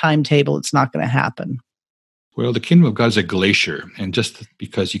on our timetable, it's not going to happen. Well, the kingdom of God is a glacier, and just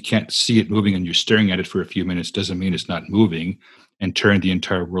because you can't see it moving and you're staring at it for a few minutes doesn't mean it's not moving and tearing the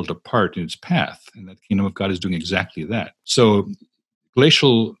entire world apart in its path. And the kingdom of God is doing exactly that. So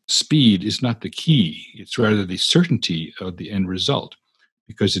glacial speed is not the key. It's rather the certainty of the end result,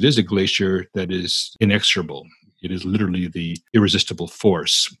 because it is a glacier that is inexorable. It is literally the irresistible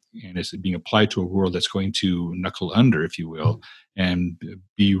force, and it's being applied to a world that's going to knuckle under, if you will, and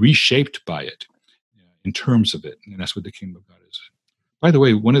be reshaped by it in terms of it. And that's what the kingdom of God is. By the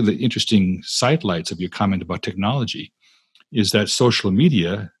way, one of the interesting sidelights of your comment about technology is that social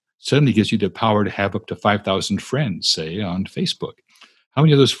media suddenly gives you the power to have up to 5,000 friends, say, on Facebook. How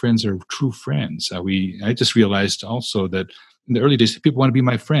many of those friends are true friends? I just realized also that in the early days, people want to be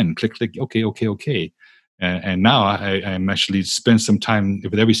my friend. Click, click, okay, okay, okay. And now I'm actually spend some time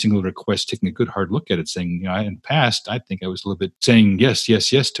with every single request, taking a good hard look at it, saying, in the past, I think I was a little bit saying yes,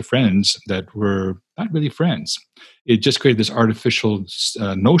 yes, yes to friends that were not really friends. It just created this artificial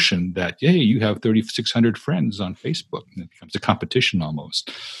notion that, hey, you have 3,600 friends on Facebook. And it becomes a competition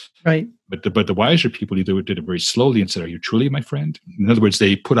almost. Right. But the wiser people either did it very slowly and said, are you truly my friend? In other words,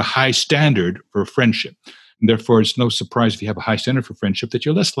 they put a high standard for friendship. And therefore, it's no surprise if you have a high standard for friendship that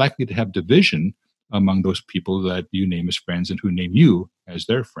you're less likely to have division among those people that you name as friends and who name you as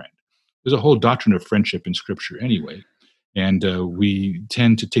their friend. There's a whole doctrine of friendship in Scripture anyway. And we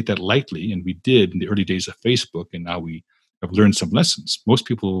tend to take that lightly, and we did in the early days of Facebook, and now we have learned some lessons. Most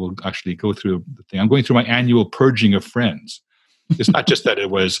people will actually go through the thing. I'm going through my annual purging of friends. It's not just that it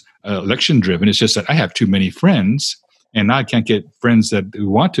was election driven. It's just that I have too many friends, and now I can't get friends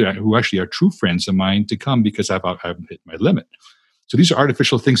who actually are true friends of mine to come because I've hit my limit. So these are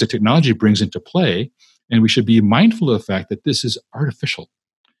artificial things that technology brings into play, and we should be mindful of the fact that this is artificial.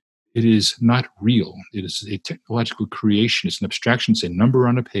 It is not real. It is a technological creation. It's an abstraction. It's a number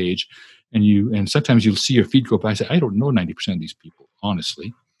on a page, and sometimes you'll see your feed go by and say, I don't know 90% of these people,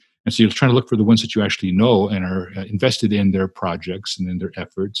 honestly. And so you're trying to look for the ones that you actually know and are invested in their projects and in their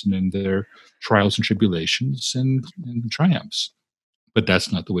efforts and in their trials and tribulations and triumphs. But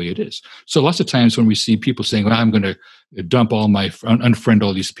that's not the way it is. So lots of times when we see people saying, well, I'm going to unfriend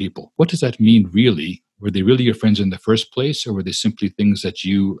all these people. What does that mean really? Were they really your friends in the first place, or were they simply things that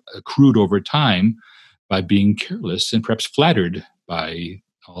you accrued over time by being careless and perhaps flattered by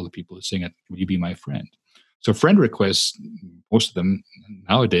all the people saying, will you be my friend? So friend requests, most of them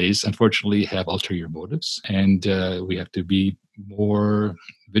nowadays, unfortunately, have ulterior motives, and we have to be more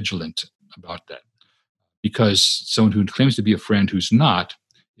vigilant about that. Because someone who claims to be a friend who's not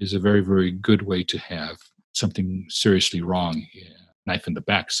is a very, very good way to have something seriously wrong, knife in the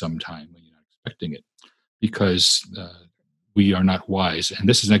back sometime when you're not expecting it. Because we are not wise. And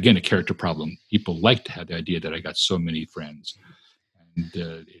this is, again, a character problem. People like to have the idea that I got so many friends. And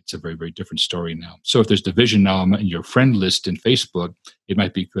it's a very, very different story now. So if there's division now in your friend list in Facebook, it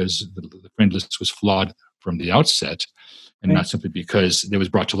might be because the friend list was flawed from the outset, and not simply because it was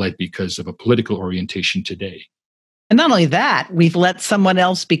brought to light because of a political orientation today. And not only that, we've let someone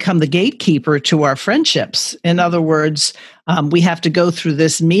else become the gatekeeper to our friendships. In other words, we have to go through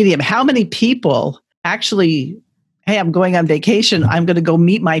this medium. How many people actually, hey, I'm going on vacation. I'm going to go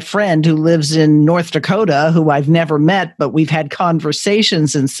meet my friend who lives in North Dakota, who I've never met, but we've had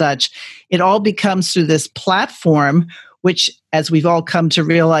conversations and such. It all becomes through this platform, which, as we've all come to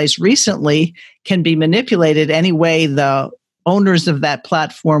realize recently, can be manipulated any way the owners of that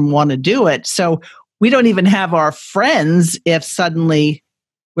platform want to do it. So we don't even have our friends if suddenly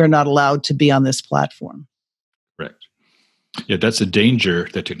we're not allowed to be on this platform. Correct. Yeah, that's a danger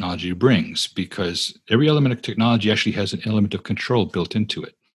that technology brings, because every element of technology actually has an element of control built into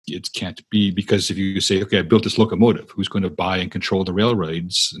it. It can't be, because if you say, okay, I built this locomotive, who's going to buy and control the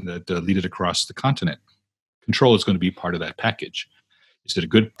railroads that lead it across the continent? Control is going to be part of that package. Is it a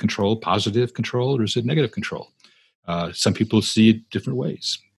good control, positive control, or is it negative control? Some people see it different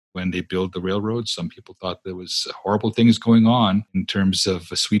ways. When they build the railroads, some people thought there was horrible things going on in terms of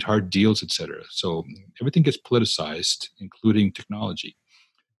sweetheart deals, etc. So everything gets politicized, including technology.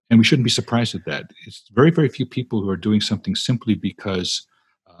 And we shouldn't be surprised at that. It's very, very few people who are doing something simply because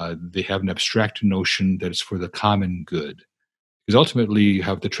they have an abstract notion that it's for the common good. Because ultimately, you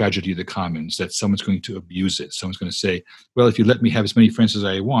have the tragedy of the commons, that someone's going to abuse it. Someone's going to say, well, if you let me have as many friends as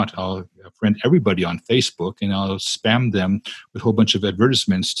I want, I'll friend everybody on Facebook, and I'll spam them with a whole bunch of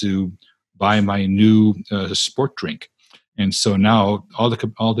advertisements to buy my new sport drink. And so now all the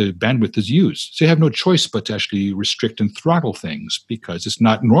bandwidth is used. So you have no choice but to actually restrict and throttle things, because it's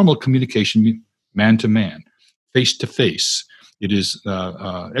not normal communication man to man, face to face. It is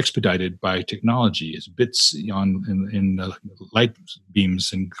expedited by technology. It's bits in light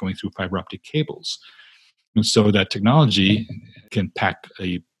beams and going through fiber optic cables. And so that technology can pack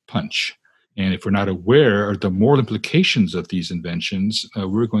a punch. And if we're not aware of the moral implications of these inventions,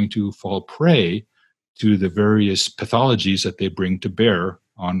 we're going to fall prey to the various pathologies that they bring to bear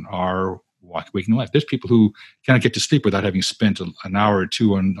on our waking life. There's people who cannot get to sleep without having spent an hour or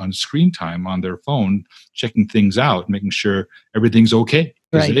two on screen time on their phone, checking things out, making sure everything's okay.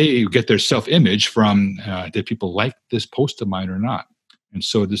 Because they get their self-image from, did people like this post of mine or not? And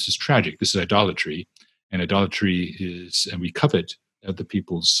so this is tragic. This is idolatry. And idolatry is, and we covet the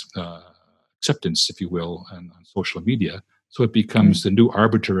people's acceptance, if you will, on social media. So it becomes the new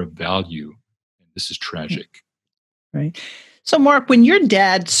arbiter of value. And this is tragic. Right. So, Mark, when your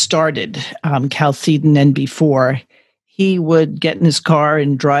dad started Chalcedon and before, he would get in his car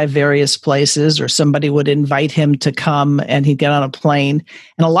and drive various places, or somebody would invite him to come and he'd get on a plane.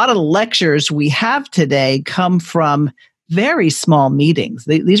 And a lot of the lectures we have today come from very small meetings.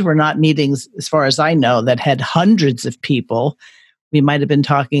 These were not meetings, as far as I know, that had hundreds of people. We might have been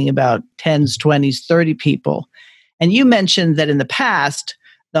talking about 10s, 20s, 30 people. And you mentioned that in the past,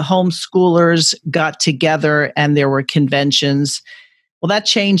 the homeschoolers got together and there were conventions. Well, that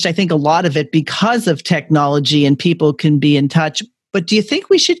changed, I think, a lot of it because of technology and people can be in touch. But do you think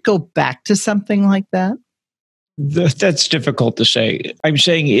we should go back to something like that? That's difficult to say. I'm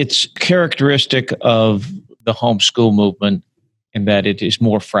saying it's characteristic of the homeschool movement in that it is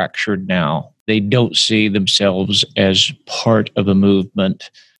more fractured now. They don't see themselves as part of a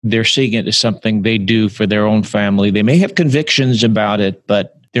movement. They're seeing it as something they do for their own family. They may have convictions about it,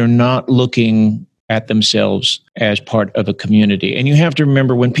 but they're not looking at themselves as part of a community. And you have to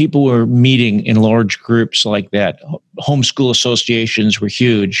remember, when people were meeting in large groups like that, homeschool associations were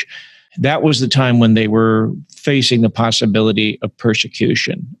huge. That was the time when they were facing the possibility of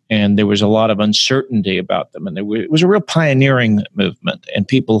persecution. And there was a lot of uncertainty about them. And it was a real pioneering movement. And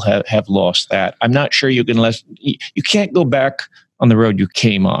people have lost that. I'm not sure you can't go back on the road you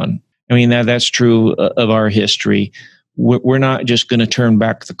came on. I mean, that's true of our history. We're not just going to turn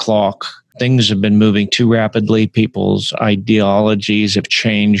back the clock. Things have been moving too rapidly. People's ideologies have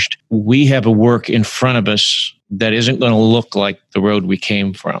changed. We have a work in front of us that isn't going to look like the road we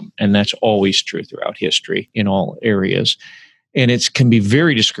came from. And that's always true throughout history in all areas. And it can be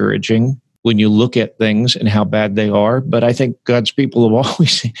very discouraging when you look at things and how bad they are. But I think God's people have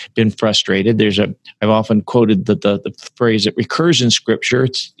always been frustrated. I've often quoted the phrase that recurs in Scripture.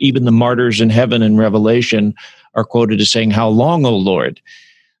 It's even the martyrs in heaven in Revelation are quoted as saying, "How long, O Lord?"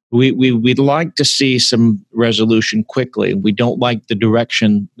 We'd like to see some resolution quickly. We don't like the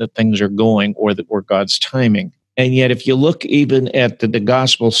direction that things are going or God's timing. And yet, if you look even at the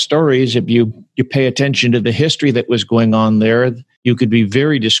gospel stories, if you pay attention to the history that was going on there, you could be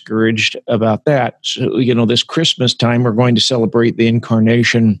very discouraged about that. So, this Christmas time, we're going to celebrate the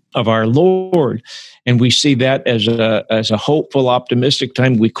incarnation of our Lord. And we see that as a hopeful, optimistic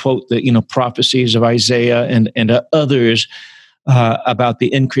time. We quote the prophecies of Isaiah and others about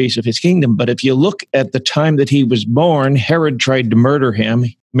the increase of his kingdom. But if you look at the time that he was born, Herod tried to murder him.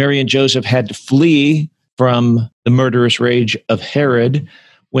 Mary and Joseph had to flee from the murderous rage of Herod.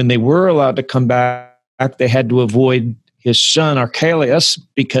 When they were allowed to come back, they had to avoid his son Archelaus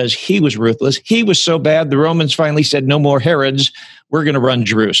because he was ruthless. He was so bad, the Romans finally said, "No more Herods. We're going to run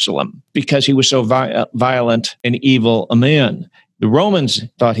Jerusalem," because he was so violent and evil a man. The Romans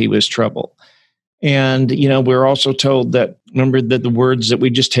thought he was trouble. And, we're also told that, remember that the words that we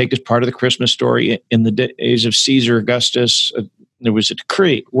just take as part of the Christmas story, in the days of Caesar Augustus, there was a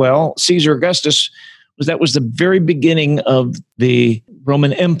decree. Well, Caesar Augustus, that was the very beginning of the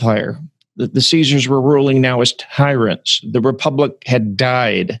Roman Empire. The Caesars were ruling now as tyrants. The Republic had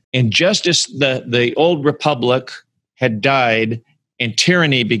died. And just as the old Republic had died and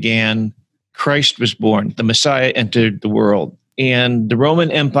tyranny began, Christ was born. The Messiah entered the world. And the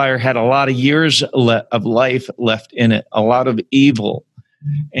Roman Empire had a lot of years of life left in it, a lot of evil.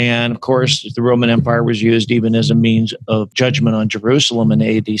 And of course, the Roman Empire was used even as a means of judgment on Jerusalem in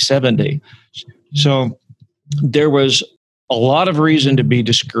AD 70. So there was a lot of reason to be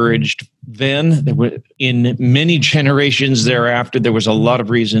discouraged then. In many generations thereafter, there was a lot of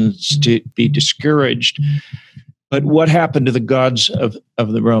reasons to be discouraged. But what happened to the gods of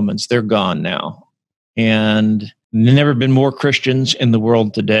the Romans? They're gone now. And there's never been more Christians in the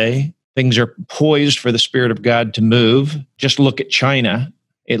world today. Things are poised for the Spirit of God to move. Just look at China.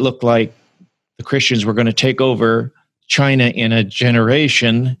 It looked like the Christians were going to take over China in a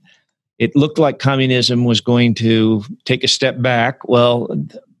generation. It looked like communism was going to take a step back. Well,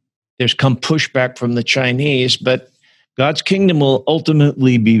 there's come pushback from the Chinese, but God's kingdom will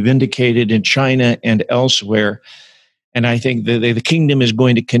ultimately be vindicated in China and elsewhere. And I think the kingdom is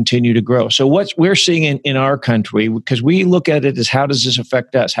going to continue to grow. So what we're seeing in our country, because we look at it as, how does this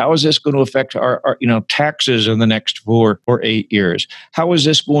affect us? How is this going to affect our taxes in the next 4 or 8 years? How is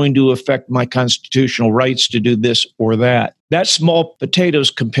this going to affect my constitutional rights to do this or that? That's small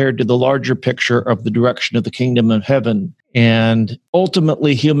potatoes compared to the larger picture of the direction of the kingdom of heaven. And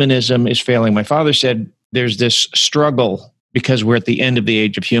ultimately, humanism is failing. My father said there's this struggle because we're at the end of the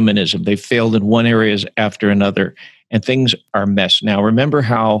age of humanism. They've failed in one area after another. And things are a mess. Now, remember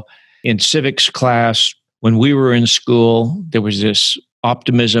how in civics class, when we were in school, there was this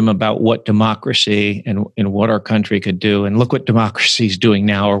optimism about what democracy and what our country could do. And look what democracy is doing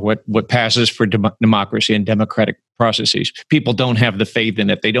now, or what passes for democracy and democratic processes. People don't have the faith in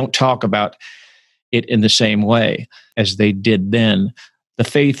it. They don't talk about it in the same way as they did then. The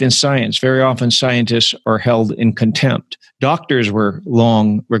faith in science, very often scientists are held in contempt. Doctors were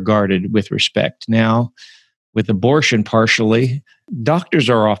long regarded with respect. Now, with abortion partially, doctors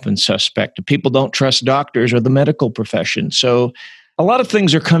are often suspect. People don't trust doctors or the medical profession. So a lot of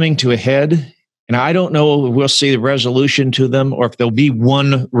things are coming to a head, and I don't know if we'll see the resolution to them or if there'll be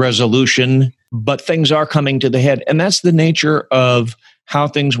one resolution, but things are coming to the head. And that's the nature of how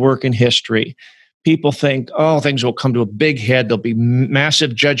things work in history. People think, oh, things will come to a big head. There'll be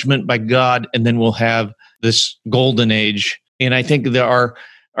massive judgment by God, and then we'll have this golden age. And I think that our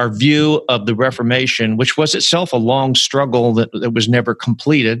view of the Reformation, which was itself a long struggle that was never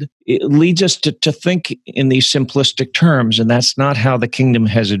completed, it leads us to think in these simplistic terms, and that's not how the kingdom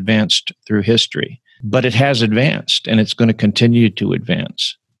has advanced through history. But it has advanced, and it's going to continue to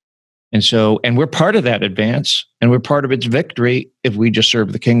advance. And we're part of that advance, and we're part of its victory if we just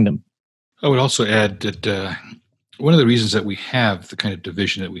serve the kingdom. I would also add that one of the reasons that we have the kind of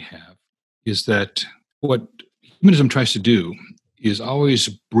division that we have is that what humanism tries to do is always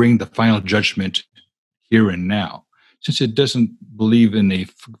bring the final judgment here and now. Since it doesn't believe in a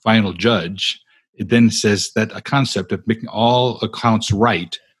final judge, it then says that a concept of making all accounts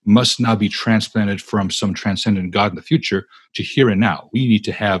right must now be transplanted from some transcendent God in the future to here and now. We need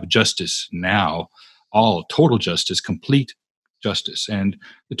to have justice now, all total justice, complete justice. And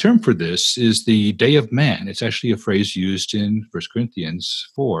the term for this is the day of man. It's actually a phrase used in 1 Corinthians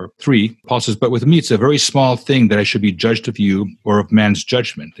 4:3. Paul says, but with me, it's a very small thing that I should be judged of you or of man's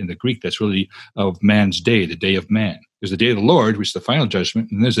judgment. In the Greek, that's really of man's day, the day of man. There's the day of the Lord, which is the final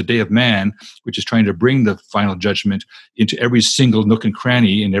judgment, and there's the day of man, which is trying to bring the final judgment into every single nook and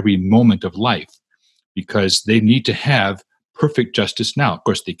cranny in every moment of life, because they need to have perfect justice now. Of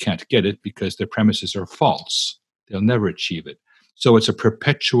course, they can't get it because their premises are false. They'll never achieve it. So it's a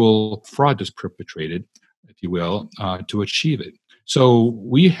perpetual fraud that's perpetrated, if you will, to achieve it. So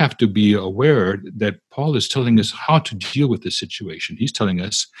we have to be aware that Paul is telling us how to deal with this situation. He's telling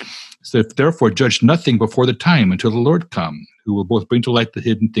us that, therefore, judge nothing before the time until the Lord come, who will both bring to light the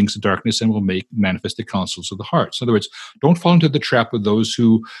hidden things of darkness and will make manifest the counsels of the hearts. In other words, don't fall into the trap of those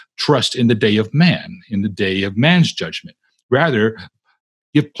who trust in the day of man, in the day of man's judgment. Rather,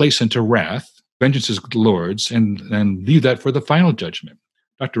 give place unto wrath. Vengeance is the Lord's, and leave that for the final judgment.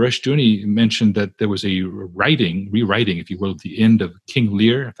 Dr. Rushdoony mentioned that there was a rewriting, if you will, of the end of King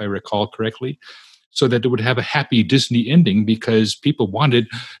Lear, if I recall correctly, so that it would have a happy Disney ending because people wanted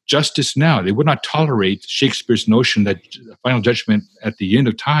justice now. They would not tolerate Shakespeare's notion that the final judgment at the end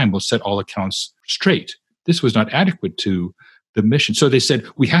of time will set all accounts straight. This was not adequate to the mission. So they said,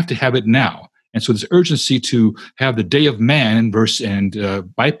 we have to have it now. And so this urgency to have the day of man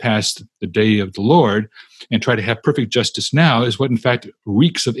and bypass the day of the Lord and try to have perfect justice now is what, in fact,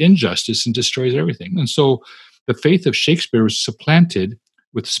 reeks of injustice and destroys everything. And so the faith of Shakespeare was supplanted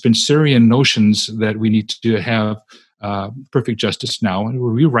with Spencerian notions that we need to have perfect justice now. And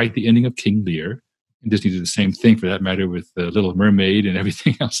we'll rewrite the ending of King Lear. And Disney did the same thing, for that matter, with The Little Mermaid and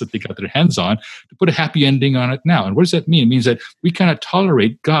everything else that they got their hands on, to put a happy ending on it now. And what does that mean? It means that we cannot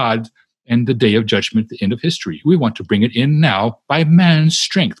tolerate God and the day of judgment, the end of history. We want to bring it in now by man's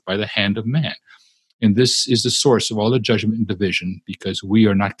strength, by the hand of man. And this is the source of all the judgment and division, because we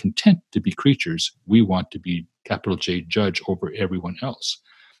are not content to be creatures. We want to be, capital J, judge over everyone else.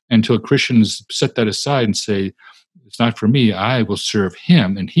 Until Christians set that aside and say, it's not for me, I will serve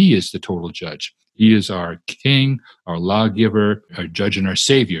him, and he is the total judge. He is our king, our lawgiver, our judge, and our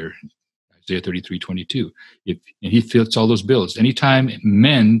savior. Isaiah 33:22. And he fits all those bills. Anytime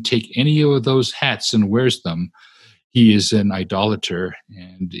men take any of those hats and wears them, he is an idolater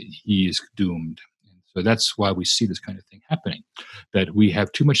and he is doomed. So that's why we see this kind of thing happening, that we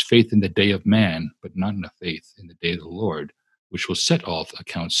have too much faith in the day of man, but not enough faith in the day of the Lord, which will set all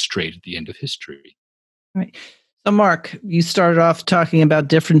accounts straight at the end of history. Right. So, Mark, you started off talking about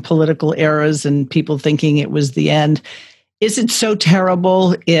different political eras and people thinking it was the end. Is it so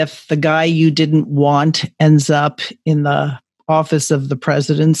terrible if the guy you didn't want ends up in the office of the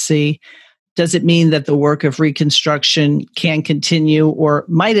presidency? Does it mean that the work of Reconstruction can continue, or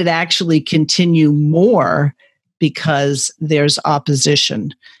might it actually continue more because there's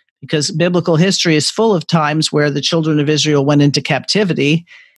opposition? Because biblical history is full of times where the children of Israel went into captivity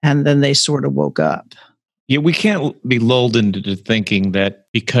and then they sort of woke up. Yeah, we can't be lulled into thinking that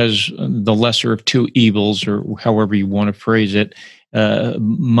because the lesser of two evils, or however you want to phrase it,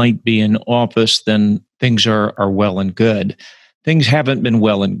 might be in office, then things are well and good. things haven't been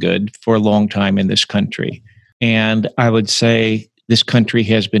well and good for a long time in this country. And I would say this country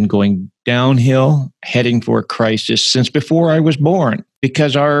has been going downhill, heading for a crisis since before I was born,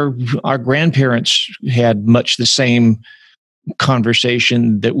 because our grandparents had much the same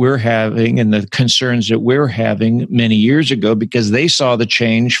conversation that we're having and the concerns that we're having many years ago, because they saw the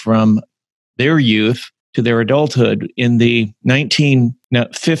change from their youth to their adulthood. In the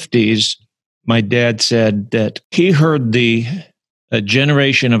 1950s, my dad said that he heard a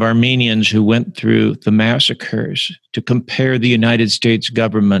generation of Armenians who went through the massacres to compare the United States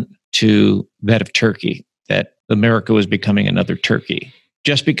government to that of Turkey, that America was becoming another Turkey,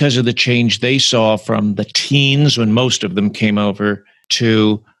 just because of the change they saw from the teens when most of them came over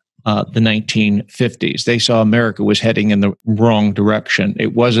to the 1950s. They saw America was heading in the wrong direction.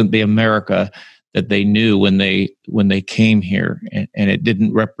 It wasn't the America that they knew when they came here, and it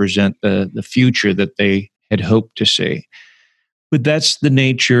didn't represent the future that they had hoped to see. But that's the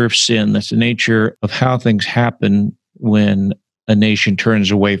nature of sin. That's the nature of how things happen when a nation turns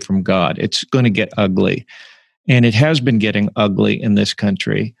away from God. It's going to get ugly. And it has been getting ugly in this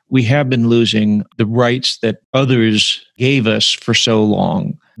country. We have been losing the rights that others gave us for so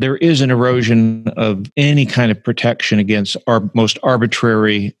long. There is an erosion of any kind of protection against our most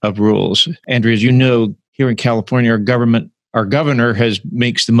arbitrary of rules. Andrea, as you know, here in California, our governor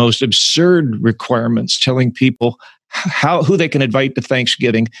makes the most absurd requirements, telling people who they can invite to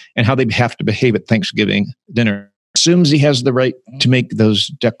Thanksgiving and how they have to behave at Thanksgiving dinner. Assumes he has the right to make those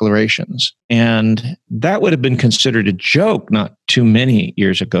declarations. And that would have been considered a joke not too many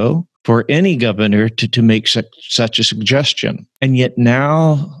years ago for any governor to make such a suggestion. And yet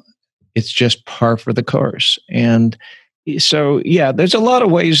now it's just par for the course. And so, yeah, there's a lot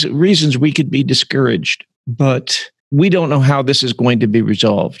of reasons we could be discouraged, but we don't know how this is going to be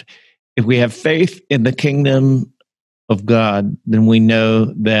resolved. If we have faith in the kingdom of God, then we know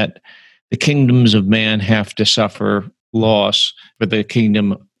that the kingdoms of man have to suffer loss for the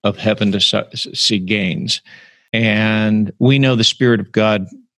kingdom of heaven to see gains. And we know the Spirit of God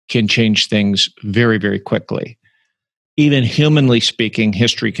can change things very, very quickly. Even humanly speaking,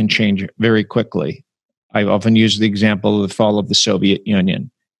 history can change very quickly. I often use the example of the fall of the Soviet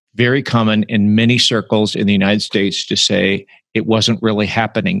Union. Very common in many circles in the United States to say it wasn't really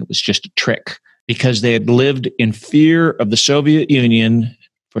happening. It was just a trick, because they had lived in fear of the Soviet Union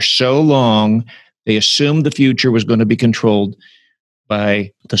for so long. They assumed the future was going to be controlled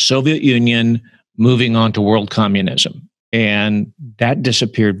by the Soviet Union moving on to world communism. And that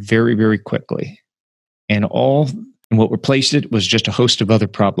disappeared very, very quickly. And what replaced it was just a host of other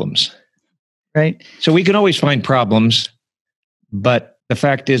problems. Right. So we can always find problems, but the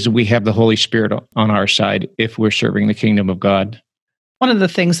fact is we have the Holy Spirit on our side if we're serving the kingdom of God. One of the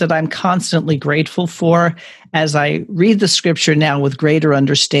things that I'm constantly grateful for as I read the scripture now with greater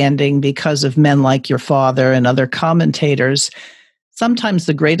understanding because of men like your father and other commentators, sometimes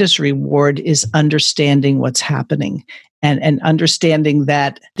the greatest reward is understanding what's happening and understanding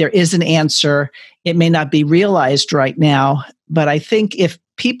that there is an answer. It may not be realized right now, but I think if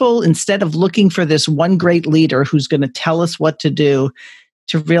people, instead of looking for this one great leader who's going to tell us what to do,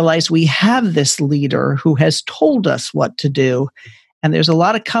 to realize we have this leader who has told us what to do. And there's a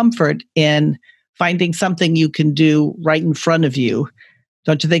lot of comfort in finding something you can do right in front of you.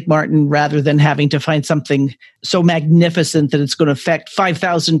 Don't you think, Martin, rather than having to find something so magnificent that it's going to affect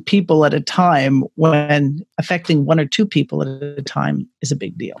 5,000 people at a time, when affecting one or two people at a time is a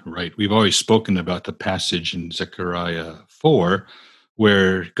big deal? Right. We've always spoken about the passage in Zechariah 4,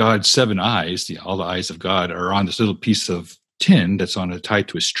 where God's 7 eyes, all the eyes of God, are on this little piece of tin that's tied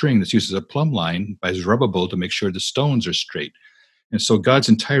to a string that's used as a plumb line by Zerubbabel to make sure the stones are straight. And so God's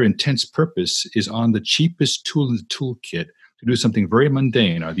entire intense purpose is on the cheapest tool in the toolkit to do something very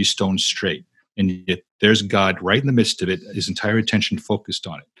mundane. Are these stones straight? And yet there's God right in the midst of it, his entire attention focused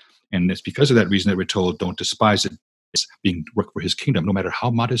on it. And it's because of that reason that we're told, don't despise it. It's being work for his kingdom. No matter how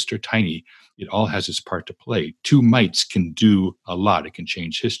modest or tiny, it all has its part to play. Two mites can do a lot. It can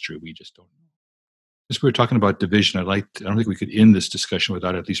change history. We just don't know. As we were talking about division, I don't think we could end this discussion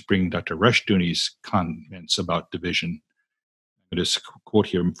without at least bringing Dr. Rushdoony's comments about division. Just a quote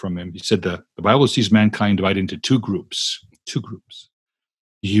here from him. He said, the Bible sees mankind divided into two groups.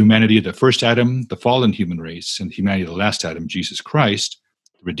 The humanity of the first Adam, the fallen human race, and the humanity of the last Adam, Jesus Christ,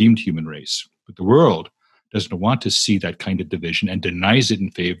 the redeemed human race. But the world doesn't want to see that kind of division and denies it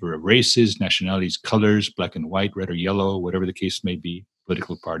in favor of races, nationalities, colors, black and white, red or yellow, whatever the case may be,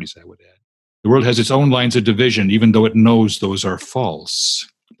 political parties, I would add. The world has its own lines of division, even though it knows those are false.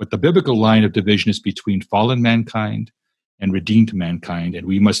 But the biblical line of division is between fallen mankind and redeemed mankind, and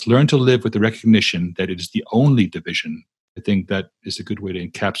we must learn to live with the recognition that it is the only division I think that is a good way to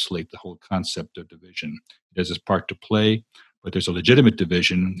encapsulate the whole concept of division. It has its part to play, but there's a legitimate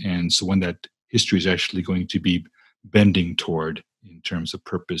division, and so one that history is actually going to be bending toward in terms of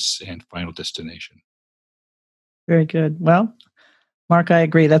purpose and final destination. Very good. Well, Mark, I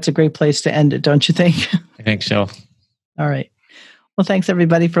agree. That's a great place to end it, don't you think? I think so. All right. Well, thanks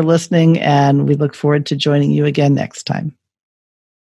everybody for listening, and we look forward to joining you again next time.